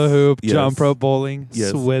 hula hoop, Yes. jump rope, bowling,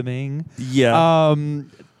 Yes. swimming. Yeah.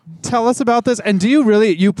 Tell us about this. And do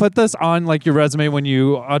you put this on like your resume when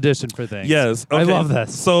you audition for things? Yes. I Okay. love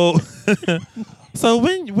this. So So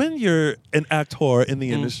when you're an actor in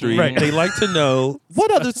the industry, Right. they like to know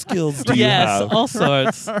what other skills do you Yes, have. all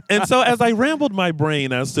sorts. And so as I rambled my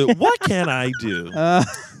brain as to what can I do,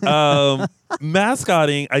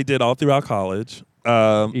 mascotting I did all throughout college.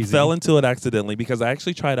 Easy. Fell into it accidentally because I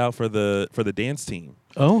actually tried out for the dance team.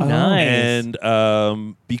 Oh, nice.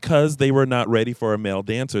 And because they were not ready for a male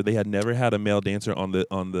dancer, they had never had a male dancer on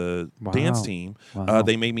the dance team. Wow.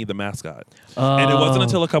 They made me the mascot. And it wasn't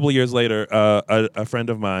until a couple of years later, a friend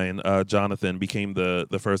of mine, Jonathan, became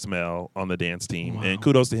the first male on the dance team. Wow. And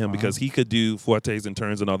kudos to him because he could do fortes and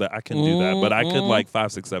turns and all that. I couldn't do that, but I could like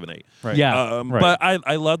 5, 6, 7, 8. Right. Yeah. Right. But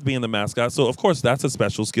I loved being the mascot. So of course that's a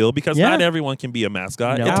special skill because Yeah. not everyone can be a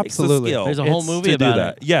mascot. No. It takes a Absolutely. skill There's a whole It's movie to do about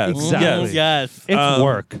that. it. Yes. Exactly. Yes. It's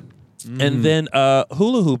work. And then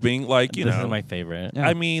hula hooping, like, This is my favorite. Yeah.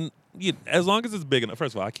 I mean, as long as it's big enough.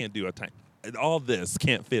 First of all, I can't do a tiny. All this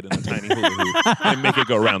can't fit in a tiny hula hoop and make it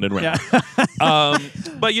go round and round.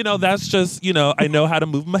 But that's just I know how to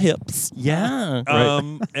move my hips. Yeah.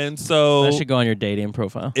 And so That should go on your dating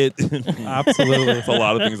profile. it Absolutely. it's a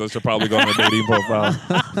lot of things that should probably go on a dating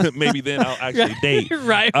profile. Maybe then I'll actually date.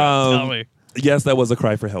 Right. Tell me. Yes, that was a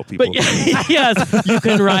cry for help, people. But yes, you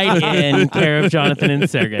can write in care of Jonathan and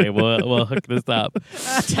Sergey. We'll hook this up.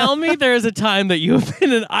 Tell me there's a time that you have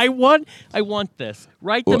been in. I want this.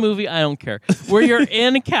 Write the What? movie. I don't care. Where you're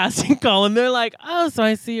in a casting call and they're like, oh, so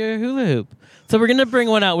I see your hula hoop. So we're gonna bring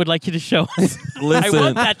one out. Would like you to show us. Listen, I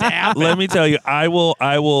want that to happen. let me tell you, I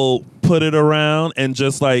will put it around and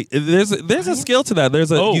just like there's a skill to that.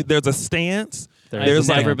 There's a stance. I've There's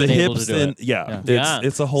like never the been able hips to do and it. Yeah.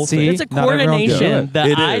 it's a whole See? thing. It's a Not everyone can do coordination it. that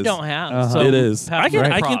It I is. don't have. Uh-huh. So It is. have I can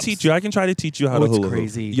props. teach you. I can try to teach you how to What's hula hoop.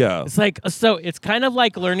 crazy? Yeah. It's like it's kind of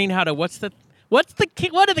like learning how to what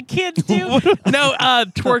do the kids do? No,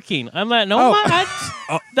 twerking. I'm like, no,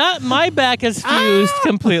 what? My back is fused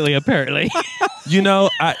completely. Apparently,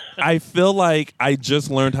 I feel like I just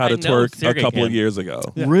learned how I to know twerk a Sergey couple of can. years ago.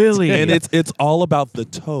 really. And it's all about the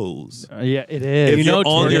toes. Yeah, it is. If you're on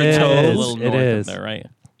twerking your is a toes, little it north is. of there, right?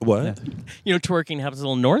 What? You know, twerking happens a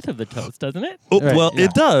little north of the toes, doesn't it? Oh, Right, well, yeah.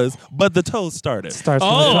 it does, but the toes started. Starts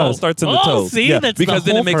with Oh. the toes. Starts in the Oh, toes. see, yeah, that's the because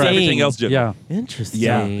then whole it makes thing. everything else jiggly. Yeah. Interesting.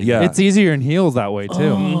 Yeah. It's easier in heels that way too.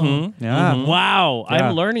 Mm-hmm. Yeah. Wow, Yeah.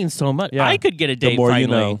 I'm learning so much. Yeah. I could get a date more you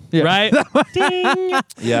finally. know. Yeah. Right? Ding.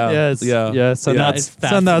 Yeah. Yes. Yeah. Yeah. Send Yeah. that. It's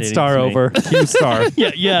Send that fascinating star to me. over. Q star.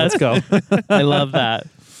 Yeah, yes. Let's go. I love that.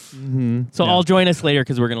 Mm-hmm. So I'll join us later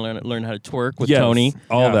because we're going to learn how to twerk with Yes, Tony.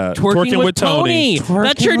 all Yeah. that. Twerking with Tony. Twerking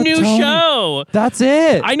That's your with new Tony. show. That's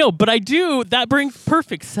it. I know, but I do. That brings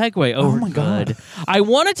perfect segue over. my God. Good. I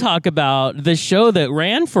want to talk about the show that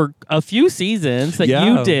ran for a few seasons that Yeah.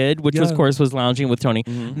 you did, which Yeah. of course was Lounging with Tony.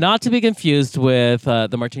 Not to be confused with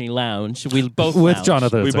the Martini Lounge. We both with lounge.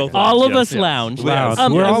 Jonathan. We both All of Yes, us yes. lounge. Lounge.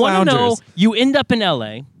 Yes. We're I all want to know. loungers. You end up in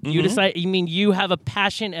LA. You decide. I mean, you have a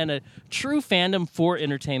passion and a true fandom for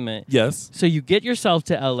entertainment. Yes. So you get yourself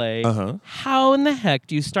to LA. Uh-huh. How in the heck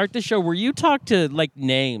do you start the show? Where you talk to like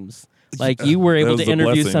names, like you were That able was to a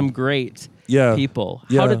interview blessing. some great Yeah. people.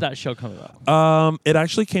 Yeah. How did that show come about? It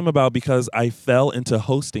actually came about because I fell into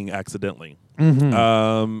hosting accidentally.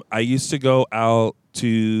 I used to go out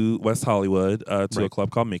to West Hollywood to a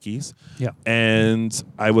club called Mickey's. Yeah. And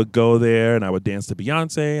I would go there and I would dance to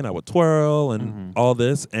Beyonce and I would twirl and all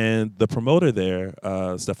this. And the promoter there,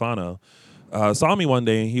 Stefano, saw me one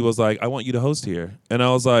day and he was like, I want you to host here. And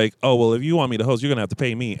I was like, oh, well, if you want me to host, you're going to have to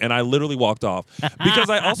pay me. And I literally walked off because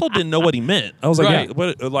I also didn't know what he meant. I was like, Right. yeah,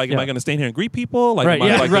 what, like, am Yeah. I going to stand here and greet people? Like, Right, am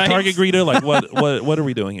I yeah, like right. the Target greeter? Like, what are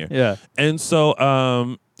we doing here? Yeah. And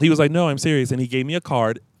so he was like, no, I'm serious. And he gave me a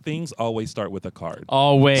card. Things always start with a card.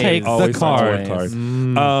 Always. Take the Always starts card. with a card.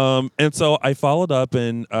 Mm. And so I followed up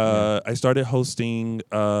and I started hosting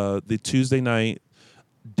the Tuesday night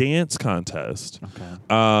dance contest.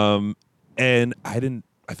 Okay. And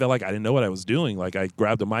I felt like I didn't know what I was doing. Like I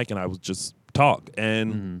grabbed a mic and I would just talk.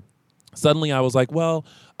 And suddenly I was like, well,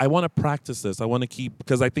 I want to practice this. I want to keep,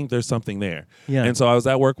 because I think there's something there. Yeah. And so I was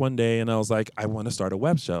at work one day and I was like, I want to start a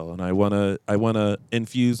web show and I want to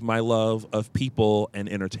infuse my love of people and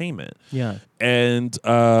entertainment. Yeah. And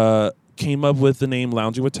came up with the name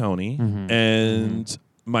Lounging with Tony. And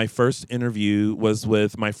my first interview was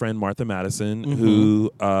with my friend Martha Madison,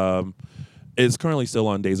 who is currently still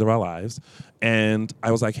on Days of Our Lives. And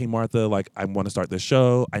I was like, hey, Martha, like, I want to start this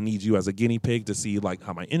show. I need you as a guinea pig to see, like,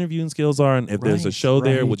 how my interviewing skills are. And if there's a Right, show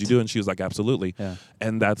there, right. would you do it? And she was like, absolutely. Yeah.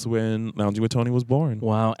 And that's when Lounging with Tony was born.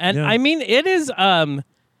 Wow. And Yeah. I mean, it is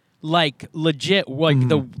like legit. Like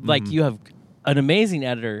like you have an amazing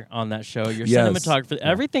editor on that show. Your Yes. cinematographer,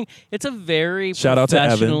 everything. It's a very Shout out to Evan.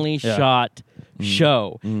 professionally Yeah. shot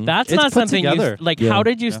show. That's It's not put something together. you like. Yeah. How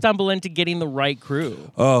did you stumble into getting the right crew?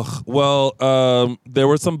 Oh, well, there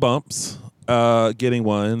were some bumps getting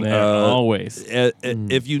one. Always.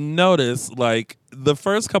 If you notice, like, the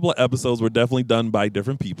first couple of episodes were definitely done by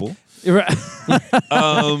different people.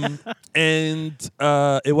 And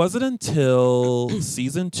it wasn't until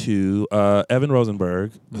season 2, Evan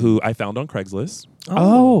Rosenberg, who I found on Craigslist.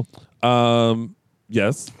 Oh.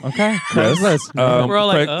 Yes. Okay. Yes. Craigslist. We're all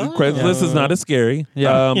like, oh. Craigslist is not as scary.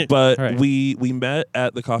 Yeah. But Right. we met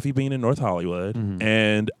at the Coffee Bean in North Hollywood,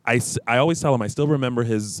 and I always tell him I still remember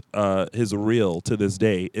his reel to this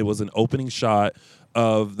day. It was an opening shot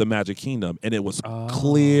of the Magic Kingdom, and it was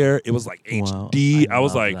clear. It was like HD. I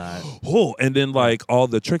was love like, that. oh, and then like all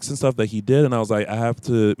the tricks and stuff that he did, and I was like, I have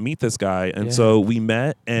to meet this guy. And so we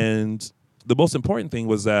met, and the most important thing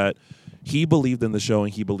was that he believed in the show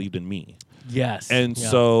and he believed in me. Yes. And Yeah.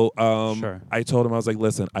 so Sure. I told him, I was like,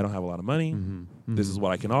 listen, I don't have a lot of money. This is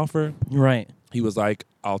what I can offer. Right. He was like,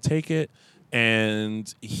 I'll take it.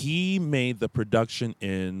 And he made the production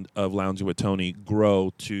end of Lounging with Tony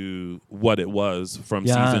grow to what it was from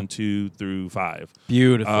Yeah. season 2 through 5.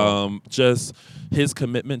 Beautiful. Just his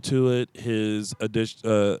commitment to it, his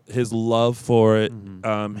love for it,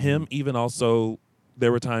 him even also.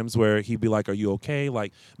 There were times where he'd be like, "Are you okay?"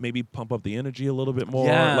 Like maybe pump up the energy a little bit more,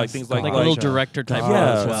 Yes. like things like a that. little director type.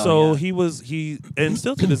 Yeah. as well. So Yeah. and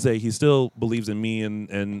still to this day, he still believes in me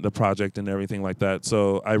and the project and everything like that.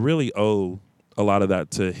 So I really owe a lot of that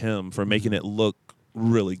to him for making it look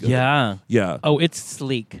really good. Yeah. Yeah. Oh, it's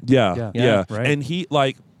sleek. Yeah. Yeah. Yeah. Yeah, right. And he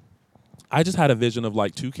I just had a vision of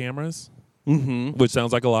like 2 cameras, Mm-hmm. which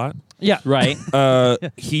sounds like a lot. Yeah. Right.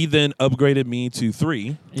 He then upgraded me to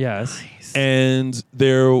 3. Yes. And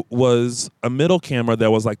there was a middle camera that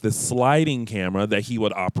was like this sliding camera that he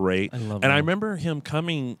would operate. I love and I that. remember him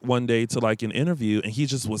coming one day to like an interview and he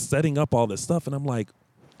just was setting up all this stuff. And I'm like,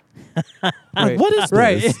 Right. what is this?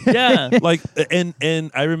 Right. Yeah. Like,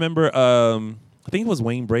 and I remember I think it was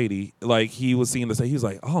Wayne Brady. Like he was seeing the say, he was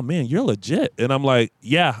like, "Oh man, you're legit," and I'm like,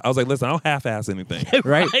 "Yeah." I was like, "Listen, I don't half-ass anything."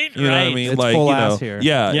 Right. You know what I mean? It's like, full you know, ass here.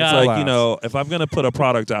 yeah, Yeah. it's Full like, you ass. know, if I'm gonna put a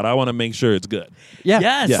product out, I want to make sure it's good. Yeah.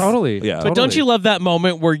 Yes. Yeah. Totally. Yeah. But don't you love that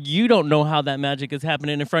moment where you don't know how that magic is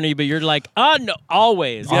happening in front of you, but you're like, oh, no,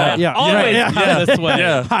 always. Yeah. Yeah. Always Yeah. come this way.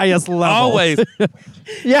 Yeah. Highest level. Always.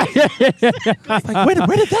 Yeah. Like,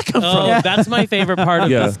 where did that come Oh, from? that's my favorite part of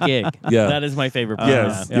Yeah. this gig. Yeah. That is my favorite part.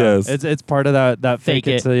 Yes. Yeah. Yes. It's part of that fake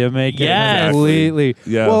it till you make it. Yes. Completely.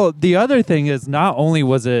 Yeah. Well, the other thing is not only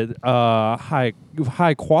was it high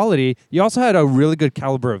quality, you also had a really good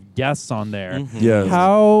caliber of guests on there. Mm-hmm. Yes.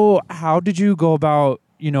 How did you go about,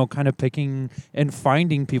 kind of picking and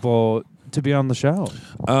finding people to be on the show?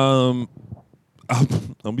 I'll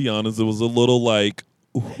be honest, it was a little like,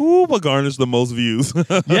 who will garnish the most views?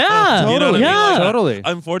 Yeah. You know what I mean? yeah. Like, Totally.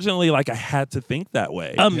 Unfortunately, like I had to think that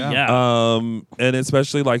way. Yeah. And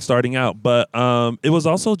especially like starting out, but it was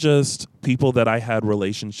also just people that I had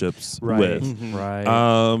relationships with.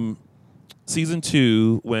 Right. Season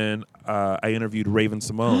 2, when I interviewed Raven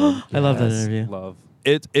Simone, I love that Yes. interview. Love.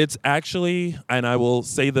 it's actually, and I will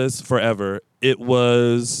say this forever, it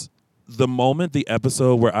was the moment, the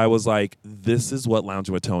episode where I was like, this is what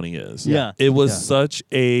Lounging with Tony is. Yeah. It was Yeah. such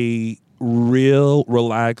a real,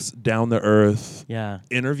 relaxed, down to earth Yeah.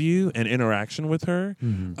 interview and interaction with her.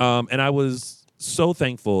 Mm-hmm. And I was so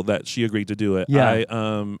thankful that she agreed to do it. Yeah.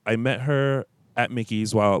 I met her at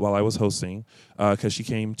Mickey's while I was hosting because she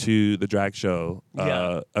came to the drag show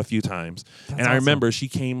Yeah. a few times. That's and I awesome. remember she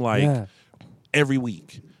came like Yeah. every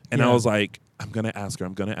week. And Yeah. I was like, I'm going to ask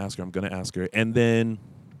her. And then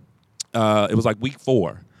it was like week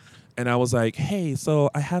 4. And I was like, hey, so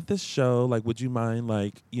I have this show. Like, would you mind,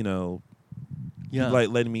 like, Yeah. like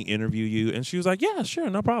letting me interview you? And she was like, yeah, sure,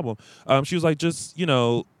 no problem. She was like, just,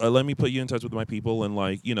 let me put you in touch with my people and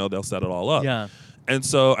like, they'll set it all up. Yeah. And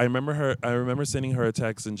so I remember sending her a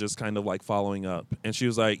text and just kind of like following up. And she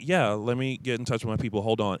was like, yeah, let me get in touch with my people.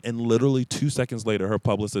 Hold on. And literally 2 seconds later, her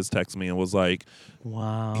publicist texted me and was like,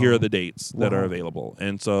 Wow. here are the dates that are Wow. available.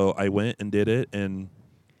 And so I went and did it. And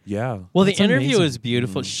yeah. Well, That's the interview amazing. is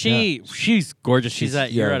beautiful. She's gorgeous.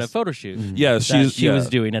 You're at a photo shoot. Yeah, she was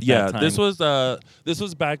doing at that time. This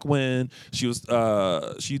was back when she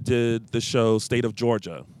did the show State of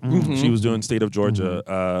Georgia. Mm-hmm. She was doing State of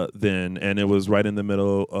Georgia then, and it was right in the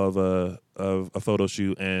middle of a photo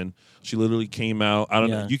shoot, and she literally came out. I don't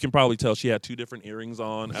know. Yeah. You can probably tell she had 2 different earrings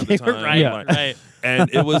on at the time. right, Yeah. right. And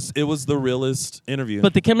it was the realest interview.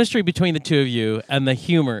 But the chemistry between the two of you and the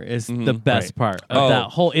humor is the best part of Oh, that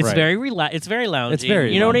whole. It's right. very it's very loungy. It's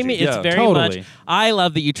very you know what I loungy. mean? Yeah. It's very Totally. much. I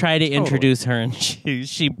love that you try to introduce her and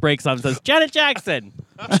she breaks off and says Janet Jackson.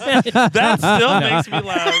 that still makes me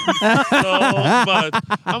laugh so much.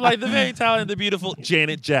 I'm like the very talented, the beautiful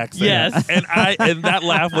Janet Jackson. Yes. and that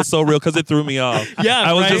laugh was so real because it threw me off. Yeah,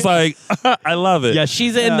 I was right? just like, I love it. Yeah,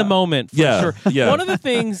 she's in the moment for Yeah, sure. yeah. One of the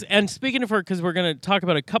things, and speaking of her, because we're going to talk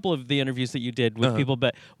about a couple of the interviews that you did with people,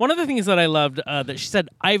 but one of the things that I loved that she said,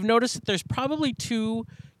 I've noticed that there's probably 2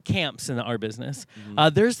 camps in our business.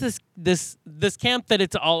 There's this camp that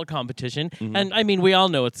it's all a competition, and I mean we all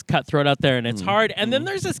know it's cutthroat out there and it's hard. And then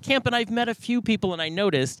there's this camp, and I've met a few people, and I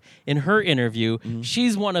noticed in her interview,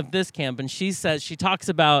 she's one of this camp, and she talks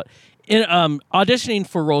about auditioning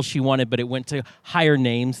for roles she wanted, but it went to higher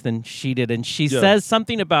names than she did. And she says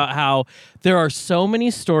something about how there are so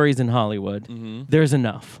many stories in Hollywood. There's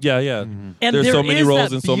enough. Yeah, yeah. And There's there so many is roles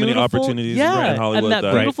that and so many beautiful- opportunities yeah, in Hollywood. and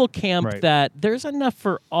that beautiful camp Right. that there's enough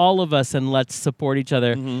for all of us, and let's support each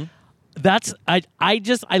other. That's I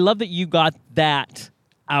love that you got that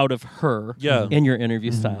out of her Yeah. in your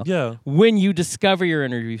interview style. Yeah. When you discover your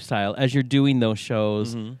interview style as you're doing those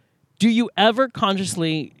shows, do you ever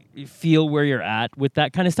consciously feel where you're at with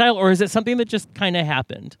that kind of style, or is it something that just kind of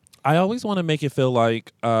happened? I always want to make it feel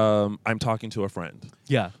like I'm talking to a friend.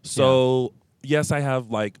 Yeah. So yes, I have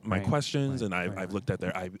like my Right, questions, and I've looked at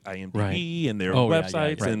their IMDb Right. and their Oh, yeah, yeah,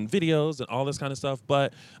 websites right. and videos and all this kind of stuff.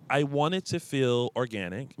 But I want it to feel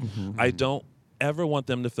organic. I don't ever want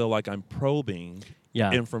them to feel like I'm probing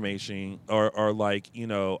Yeah. information or like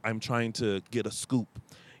I'm trying to get a scoop.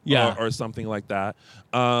 Yeah. Or something like that.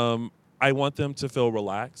 I want them to feel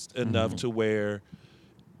relaxed enough to where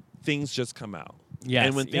things just come out. Yes,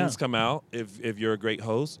 And when things yeah. come out, if you're a great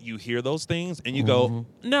host, you hear those things and you go,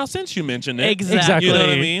 now since you mentioned it, Exactly. you know what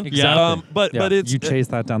I mean? Exactly. But it's you chase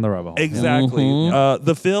that down the rabbit hole. exactly. Mhm.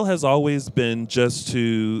 The feel has always been just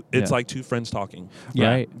to. It's Yeah. like 2 friends talking. Yeah.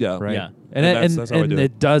 Right. Yeah. Right. Yeah. And That's how I do it.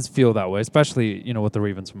 it does feel that way, especially with the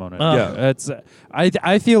Raven Simone. Oh. Yeah. It's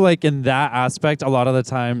I feel like in that aspect, a lot of the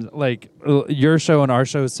times, like your show and our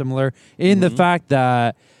show is similar in the fact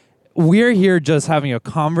that we're here just having a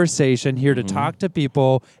conversation, here to talk to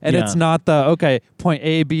people, and Yeah. it's not the point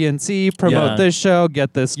A, B, and C, promote Yeah. this show,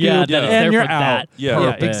 get this scoop, Yeah, that it's and there you're for out. that Yeah.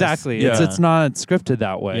 purpose. Exactly. Yeah. It's not scripted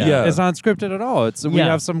that way. Yeah. It's not scripted at all. We Yeah.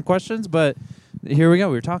 have some questions, but here we go.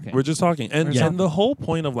 We're talking. We're just talking. And, Yeah. and the whole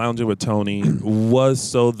point of Lounging with Tony was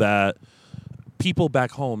so that people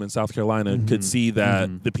back home in South Carolina could see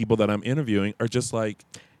that the people that I'm interviewing are just like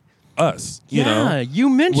us. You know? You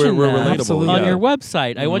mentioned We're that relatable, on yeah. your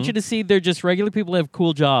website. I want you to see they're just regular people who have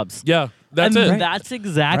cool jobs. Yeah. That's and it. that's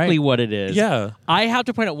exactly Right. what it is. Yeah. I have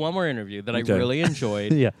to point out one more interview that Okay. I really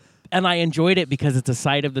enjoyed. yeah. And I enjoyed it because it's a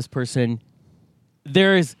side of this person.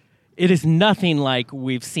 It is nothing like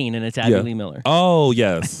we've seen, and it's Abby Yeah. Lee Miller. Oh,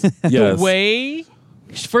 yes. yes. The way,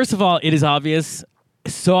 first of all, it is obvious,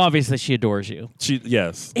 so obvious that she adores you.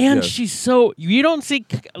 Yes. And yes. she's so, you don't see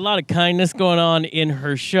a lot of kindness going on in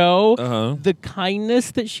her show. Uh-huh. The kindness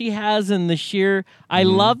that she has and the sheer, I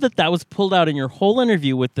Mm-hmm. love that was pulled out in your whole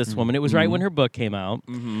interview with this woman. It was right when her book came out.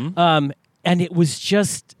 Mm-hmm. And it was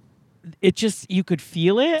just, you could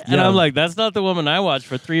feel it. And Yeah. I'm like, that's not the woman I watched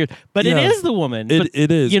for 3 years. But it Yeah. is the woman. It- But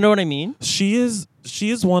it is. You know what I mean? She is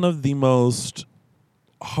one of the most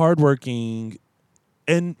hardworking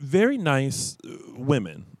and very nice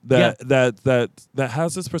women that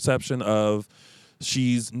has this perception of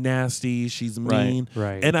she's nasty, she's mean.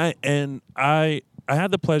 Right. And I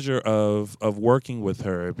had the pleasure of working with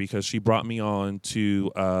her because she brought me on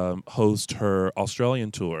to host her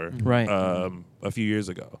Australian tour Right. a few years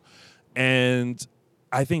ago. And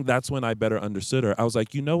I think that's when I better understood her. I was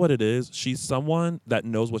like, you know what it is? She's someone that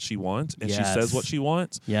knows what she wants and she Yes. says what she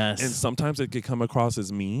wants. Yes. And sometimes it could come across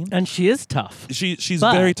as mean. And she is tough. She's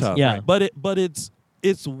But- very tough. yeah. But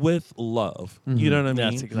it's with love. You know what I mean?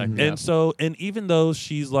 That's exactly And it. so, and even though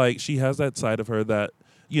she has that side of her that,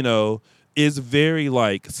 you know, is very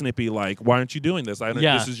like snippy, like, why aren't you doing this?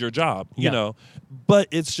 Yeah. This is your job, Yeah. you know? But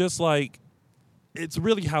it's just like, it's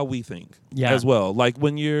really how we think Yeah. as well. Like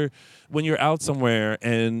when you're out somewhere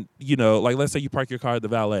and, you know, like let's say you park your car at the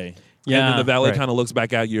valet. Yeah. And then the valet Right. kind of looks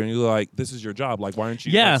back at you and you're like, this is your job. Like, why aren't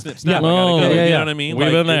you Yeah. like, snip, snap, Yeah. I gotta Oh, go. yeah, You yeah. know what I mean? We've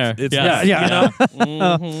Like, been there. It's Yeah. that, Yeah. you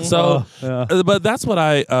know? Mhm. So, yeah. but that's what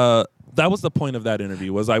that was the point of that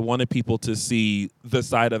interview was I wanted people to see the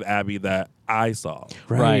side of Abby that I saw.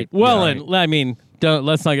 Right. Well, Right. and I mean,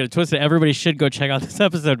 let's not get it twisted. Everybody should go check out this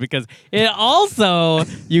episode because it also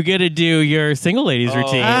you get to do your single ladies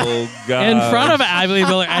routine Oh, God. in front of Abby Lee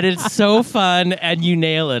Miller, and it's so fun, and you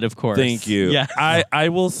nail it, of course. Thank you. Yeah. I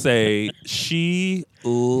will say she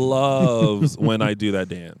loves when I do that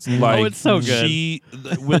dance. Like, it's so good. She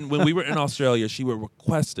when we were in Australia, she would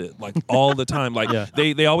request it like all the time. Like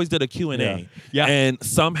they always did a Q&A. Yeah. And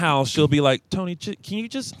somehow she'll be like, Tony, can you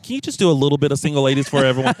just do a little bit of single ladies for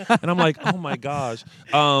everyone? And I'm like, oh my gosh.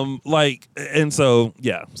 And so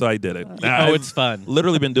I did it. Oh, it's fun.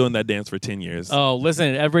 Literally been doing that dance for 10 years. Oh,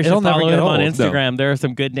 listen, everybody It'll should never follow get him on old. Instagram. There are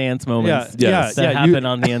some good dance moments Yes. that you- happen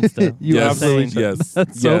on the Insta. You Yes. absolutely Yes.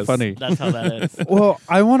 That's so Yes. funny. That's how that is. Well,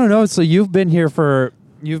 I want to know. So you've been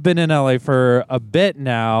in LA for a bit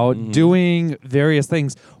now, doing various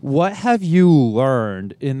things. What have you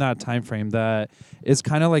learned in that time frame that is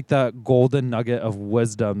kind of like that golden nugget of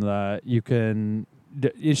wisdom that you can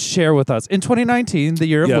share with us in 2019, the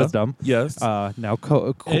year of Yeah. wisdom? Yes. Now Is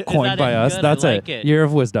coined that by it? us. Good, That's I like it. Year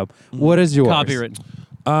of wisdom. What is yours? Copywritten.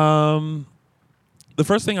 The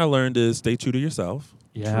first thing I learned is stay true to yourself.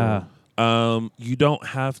 Yeah. You don't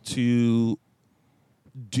have to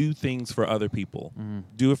do things for other people.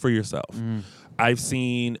 Do it for yourself. I've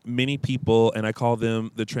seen many people, and I call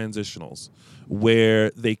them the transitionals,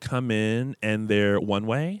 where they come in and they're one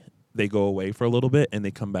way, they go away for a little bit, and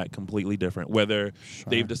they come back completely different. Whether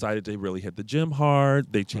they've decided to really hit the gym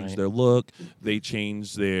hard, they change Right. their look, they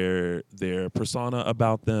change their persona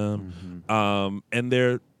about them, and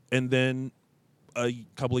then a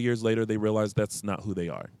couple of years later, they realize that's not who they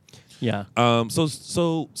are. Yeah.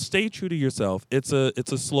 So stay true to yourself. It's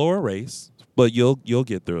a slower race, but you'll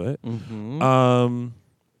get through it. Mm-hmm. Oh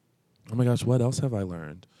my gosh, what else have I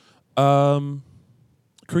learned?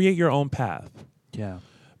 Create your own path Yeah.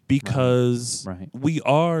 because Right.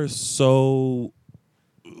 we're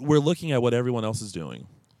looking at what everyone else is doing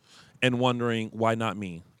and wondering why not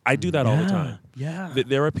me. I do that all the time. Yeah.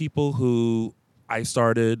 There are people who I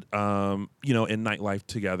started, in nightlife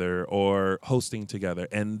together or hosting together,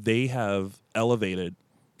 and they have elevated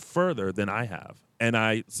further than I have. And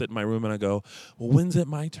I sit in my room and I go, well, when's it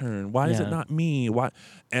my turn? Why is it Yeah. not me? Why?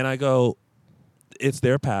 And I go, it's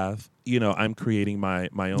their path. I'm creating my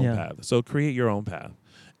own Yeah. path. So create your own path.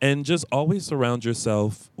 And just always surround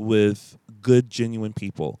yourself with good, genuine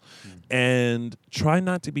people. And try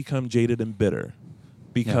not to become jaded and bitter.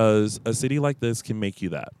 because a city like this can make you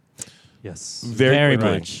that Yes. very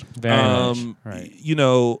quickly. much. Very much. Right. You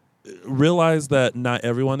know, realize that not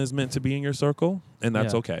everyone is meant to be in your circle, and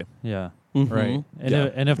that's Yeah. okay. Yeah. Mhm. Right. And, Yeah.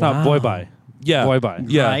 and if not, boy, Wow. bye. Yeah. Boy, bye.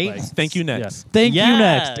 Yeah. Right? Thank you next. Yes. Thank Yeah. you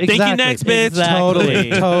next. Thank you Exactly. next, bitch. Totally.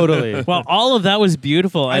 Exactly. Totally. Well, all of that was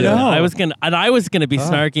beautiful. I know. I was gonna be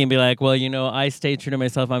snarky and be like, well, you know, I stay true to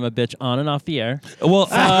myself. I'm a bitch on and off the air. Well,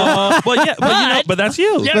 but that's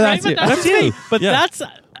you. Yeah, But right. that's But it. that's, That's just me. you. But Yeah. that's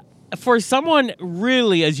for someone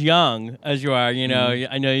really as young as you are. You know,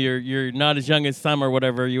 I know you're not as young as some or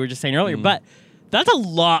whatever you were just saying earlier, but that's a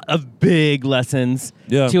lot of big lessons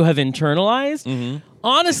Yeah. to have internalized. Mm-hmm.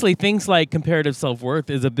 Honestly, things like comparative self-worth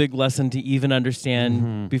is a big lesson to even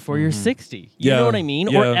understand before you're 60. You Yeah. know what I mean?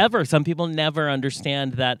 Or Yeah. ever. Some people never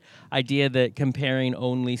understand that idea that comparing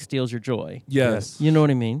only steals your joy. Yes. You know what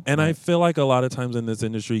I mean? And I feel like a lot of times in this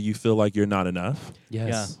industry, you feel like you're not enough.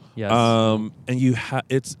 Yes. Yes. And you have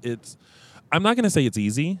it's. I'm not going to say it's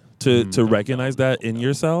easy to recognize that in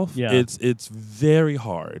yourself. Yeah. It's very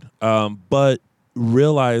hard. But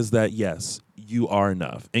realize that yes, you are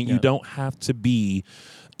enough, and you Yeah. don't have to be,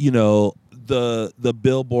 you know, the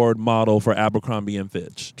Billboard model for Abercrombie and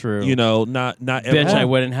Fitch. True. You know, not everyone. Bitch, I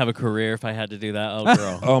wouldn't have a career if I had to do that. Oh,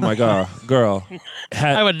 girl. Oh my god, girl.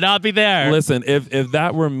 I would not be there. Listen, if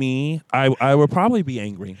that were me, I would probably be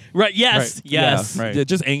angry. Right. Yes. Right. Yes. Yeah. Right. Yeah,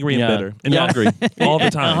 just angry and Yeah. bitter and Yeah. hungry all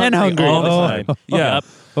the time. And hungry. all the Oh. time. Yeah. Yep.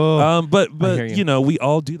 oh. But hear you. you know, we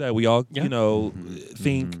all do that. We all Yeah. you know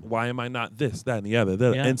think, why am I not this, that, and the other?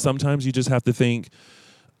 Yeah. And sometimes you just have to think,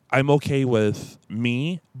 I'm okay with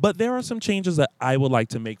me, but there are some changes that I would like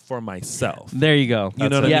to make for myself. There you go. You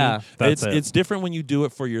know what I yeah. mean? That's it. It's different when you do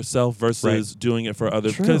it for yourself versus Right. doing it for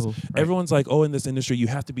others. True. Because Right. everyone's like, oh, in this industry, you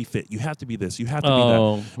have to be fit, you have to be this, you have to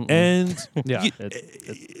Oh. be that. And Yeah, you-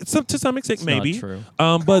 to some extent, It's not maybe. true.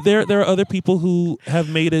 But there are other people who have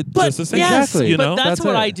made it just the same. yes, Exactly. You but know? that's That's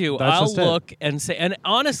what it. I do. That's I'll just it. look and say, and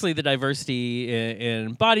honestly, the diversity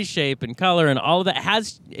in body shape and color and all of that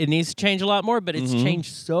it needs to change a lot more, but it's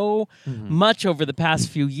changed so much over the past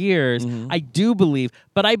few years. I do believe,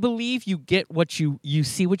 but I believe you get what you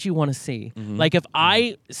see what you want to see. Like if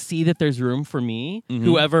I see that there's room for me,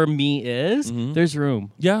 whoever me is, there's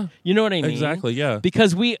room. Yeah. You know what I mean? Exactly. Yeah.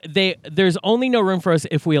 Because there's only no room for us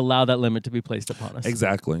if we allow that limit to be placed upon us.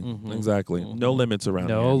 Exactly. Exactly. No limits around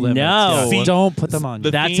No here. limits. No. Yeah. Don't put them on. the-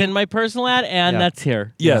 you. That's theme- in my personal ad, and Yeah. that's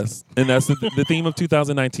here. Yes. And that's the theme of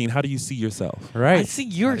 2019. How do you see yourself? Right. I see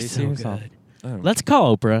you're How do you see so yourself? good. Oh. Let's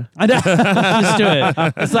call Oprah. Just do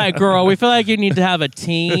it. It's like, girl, we feel like you need to have a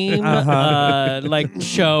team like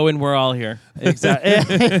show, and we're all here.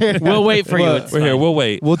 Exactly. We'll wait for you. Well, It's We're here. fine. We'll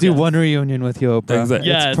wait. We'll do one reunion with you, Oprah. Exactly.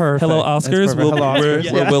 Yes. It's perfect. Hello, It's Oscars. perfect. Hello,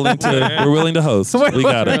 Oscars. We're willing to host. We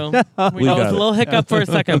got it. True. We got It was a it. little hiccup for a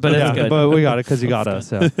second, but Yeah, it's good. but we got it because you got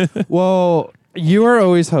us. Yeah. Well, you are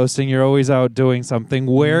always hosting. You're always out doing something.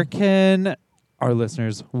 Where can our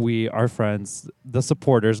listeners, our friends, the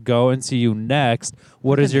supporters, go and see you next?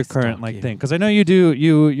 What is your current stalk you. thing? Because I know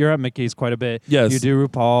you're at Mickey's quite a bit. Yes. You do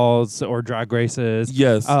RuPaul's or drag races.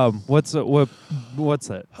 Yes. What's it?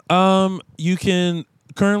 You can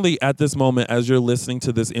currently at this moment, as you're listening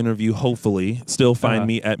to this interview, hopefully still find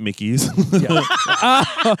me at Mickey's.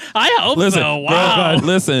 I hope Listen, so. Wow.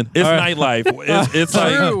 listen, it's nightlife. It's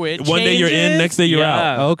True, like it one day you're in, changes. next day you're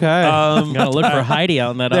out. Okay. Gotta look for Heidi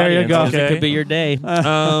out in that There you audience. go. 'cause It Okay. could be your day.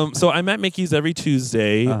 So I'm at Mickey's every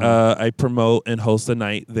Tuesday. I promote and host a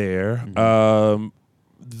night there.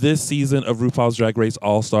 This season of RuPaul's Drag Race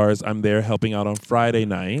All Stars, I'm there helping out on Friday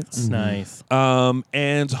nights. Nice.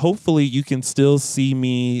 And hopefully you can still see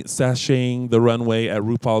me sashaying the runway at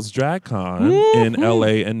RuPaul's Drag Con in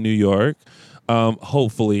LA and New York.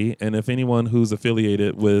 Hopefully. And if anyone who's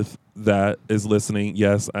affiliated with that is listening,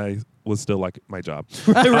 yes, I would still like my job.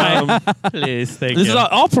 Right. Please, thank This you. is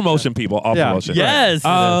all promotion, people. All Yeah. promotion. Yes.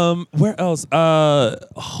 Where else?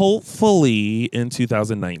 Hopefully in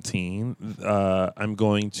 2019, I'm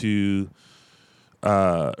going to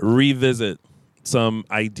revisit some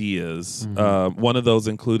ideas. One of those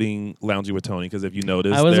including Lounging with Tony, because if you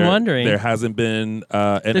notice, I was wondering. there hasn't been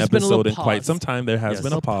an There's been a little episode in quite pause. some time. There has Yes.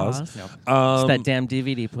 been a Little pause. It's Um, that damn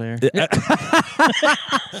DVD player.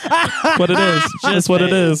 what it is. Just what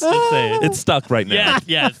it is. Just say it. It's stuck right now. Yes,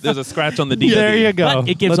 yes. There's a scratch on the DVD. There you go. But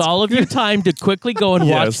it gives Let's- all of you time to quickly go and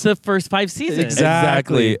watch Yes. the first 5 seasons.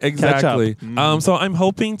 Exactly. Exactly. Catch up. So I'm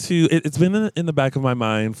hoping to. It's been in the back of my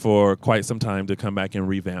mind for quite some time to come back and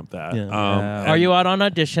revamp that. Yeah. Are you out on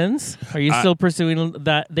auditions? Are you still pursuing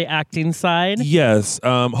the acting side? Yes.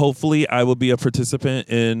 Hopefully, I will be a participant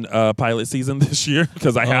in pilot season this year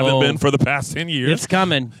because I haven't been for the past 10 years. It's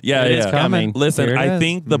coming. Yeah, It's yeah. coming. Listen, Here it I is.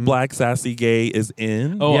 think the Black Sassy Gay is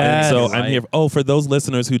in. Oh, Yes. and so right. I'm here. Oh, for those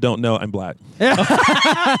listeners who don't know, I'm black.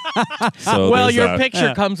 So Well, there's your that.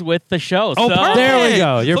 picture comes with the show. Oh, so perfect. There we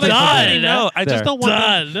go. You're Well, done. I know. I just There. don't want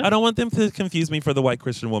them, Done. I don't want them to confuse me for the white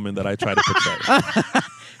Christian woman that I try to portray.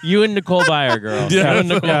 You and Nicole Byer, girl. Yeah. You and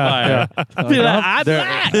Nicole Byer. Be like, I'm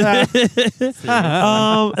black.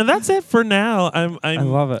 And that's it for now. I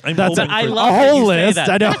love it. I'm That's hoping I for- love A that whole you say list. that.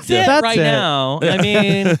 I know. That's it That's right it. now. I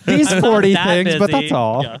mean, These I'm 40 not that things, but busy. that's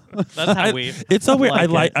all. Yeah. That's how we. It's so weird.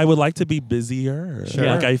 like it. I would like to be busier. Sure.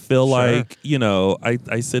 Like I feel Sure. like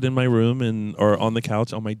I sit in my room or on the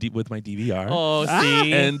couch on my with my DVR. Oh,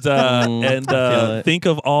 see. And I feel it. think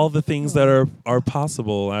of all the things that are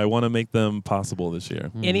possible. I want to make them possible this year.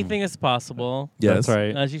 Anything is possible. Yes, That's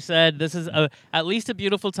right. As you said, this is at least a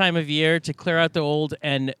beautiful time of year to clear out the old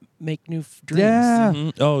and make new dreams. Yeah.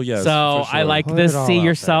 Mhm. Oh yes. So for I sure. like Put this. it all See out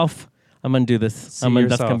yourself. I'm gonna do this. See That's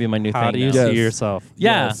yourself. gonna be my new How thing. do you now. Yes. see yourself?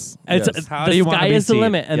 Yeah. Yes. It's, Yes. How the do you wanna sky be is the seen?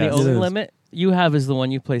 limit, and Yes. the only It is. limit you have is the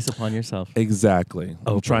one you place upon yourself. Exactly.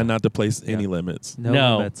 I'm Oprah. trying not to place any limits.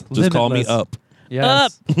 No. limits. Just call me Limitless. up.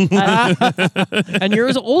 Yes. And you're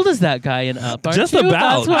as old as that guy in Up, aren't Just you?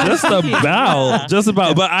 about. That's what I'm Just thinking. about. Yeah. Just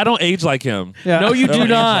about. But I don't age like him. Yeah. No, you I do don't age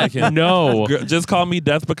not. like him. No. Just call me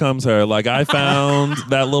Death Becomes Her. Like I found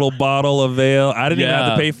that little bottle of Veil. I didn't even have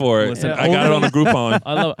Yeah. to pay for it. Listen, I got it on a Groupon.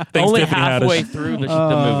 I love Thanks, only Tiffany halfway Haddish. through the movie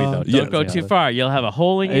though. Don't Yeah. go too far. You'll have a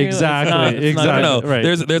hole in you. Exactly, It's not exactly. No, good.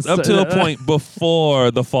 Right. there's up to a point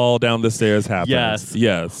before the fall down the stairs happens. Yes.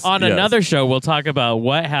 Yes. On yes. another show, we'll talk about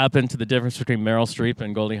what happened to the difference between Meryl Streep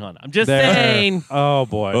and Goldie Hawn. I'm just There. saying Oh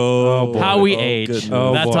boy. Oh, boy. how we Oh, age. goodness.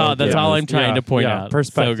 Oh, That's boy. all. That's all I'm Goodness. trying to point Yeah. out.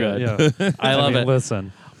 Perspective. So good. Yeah. I love it.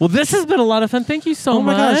 Listen. Well, this has been a lot of fun. Thank you so Oh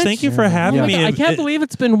my much. gosh! Thank you for having Yeah. me. I And can't it- believe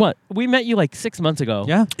it's been what? We met you like 6 months ago.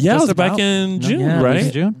 Yeah. Yeah, it Just was back about. in June, Yeah, it right?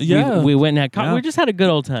 was June. Yeah, We went and had Yeah. we just had a good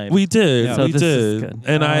old time. we did. Yeah. So We this is did. good.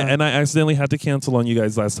 And I accidentally had to cancel on you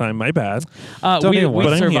guys last time. My bad. Don't we even worry.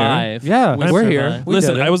 But I'm here. survived. Yeah, We we're here. survived. We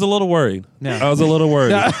Listen, did it. I was a little worried. Yeah. I was a little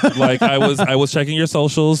worried. Like I was checking your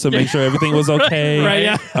socials to make sure everything was okay. Right,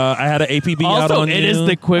 yeah. I had an APB out Also, on it you. is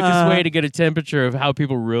the quickest Uh, way to get a temperature of how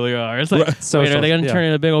people really are. It's like, wait, Social, are they going to yeah. turn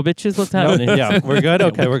into big old bitches? What's Nope. happening? Yeah. We're good.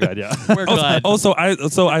 Okay. We're good. Yeah. We're glad.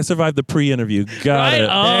 So I survived the pre-interview. Got Right? it.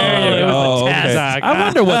 Oh, There you go. Oh, okay. fantastic. I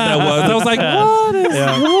wonder what that was. I was like,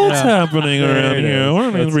 what's happening around it here? is.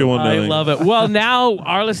 What is everyone I doing? love it. Well, now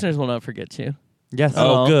our listeners will not forget you. Yes.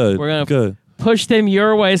 Oh, Well, good. we're gonna good. Push them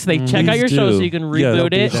your way so they check out Please your show do. so you can Yeah,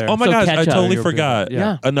 reboot it. there. Oh my So gosh, catch I up. totally You'll be forgot. there.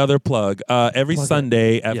 Yeah. Another plug. Every Plug it.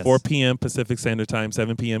 Sunday at Yes. 4 p.m. Pacific Standard Time,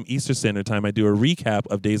 7 p.m. Eastern Standard Time, I do a recap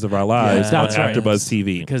of Days of Our Lives Yeah. on That's right. AfterBuzz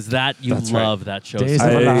TV. Because that you That's right. love that show. Days so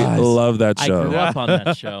of Our much. I Lives. love that I grew show. up on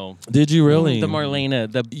that show. Did you really? The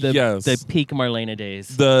Marlena, the Yes. the peak Marlena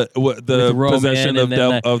days. the With Roman possession of and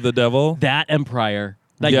then of the devil. That and Pryor.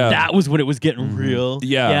 Like Yeah. that was when it was getting real.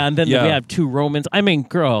 Yeah. Yeah, and then Yeah. we have two Romans. I mean,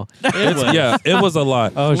 girl. It was. Yeah, it was a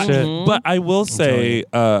lot. Oh shit. Mhm. But I will say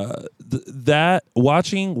that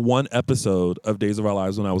watching one episode of Days of Our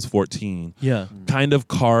Lives when I was 14 Yeah. kind of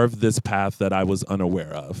carved this path that I was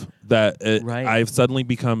unaware of. Right. I've suddenly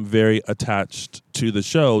become very attached to the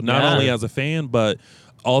show, not Yeah. only as a fan, but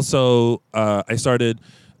also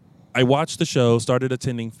I watched the show, started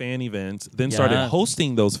attending fan events, then started Yeah.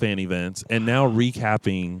 hosting those fan events, and now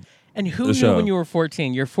recapping. And who The knew show. when you were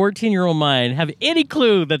 14? Your 14-year-old mind have any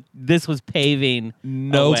clue that this was paving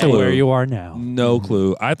No a way? To clue. where you are now. No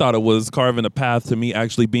clue. I thought it was carving a path to me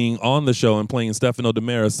actually being on the show and playing Stefano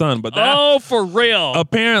DiMera's son, but that Oh, for real.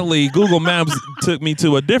 apparently Google Maps took me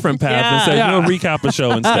to a different path and Yeah. said, Yeah. "You'll recap a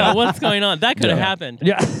show So instead." what's going on? That could have Yeah. happened.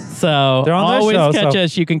 Yeah. So They're on their always show, catch so-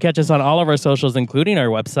 us. You can catch us on all of our socials, including our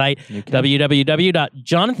website, can.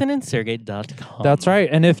 www.jonathanandsergey.com. That's right.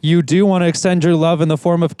 And if you do want to extend your love in the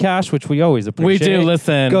form of cash, which we always We appreciate. do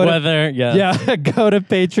listen. Go to- Whether Yeah, go to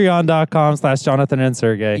patreon.com/Jonathan and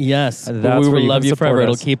Sergey. Yes, That's we where will you love can you forever. support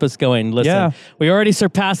It'll us. keep us going. Listen, Yeah. we already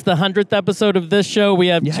surpassed the 100th episode of this show. We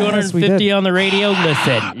have Yes, 250 we did. on the radio.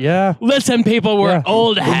 Listen, Yeah. listen, people, we're Yeah.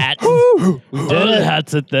 old hats. Woo! Old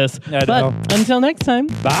hats at this. I But know. until next time,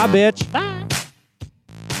 Bye, bitch. bye.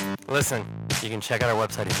 Listen, you can check out our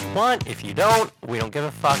website if you want. If you don't, we don't give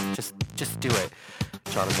a fuck. Just do it.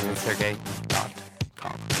 JonathanandSergey.com.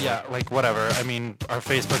 Yeah, like whatever. I mean, our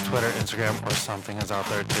Facebook, Twitter, Instagram, or something is out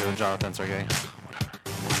there too. Jonathan Sergey.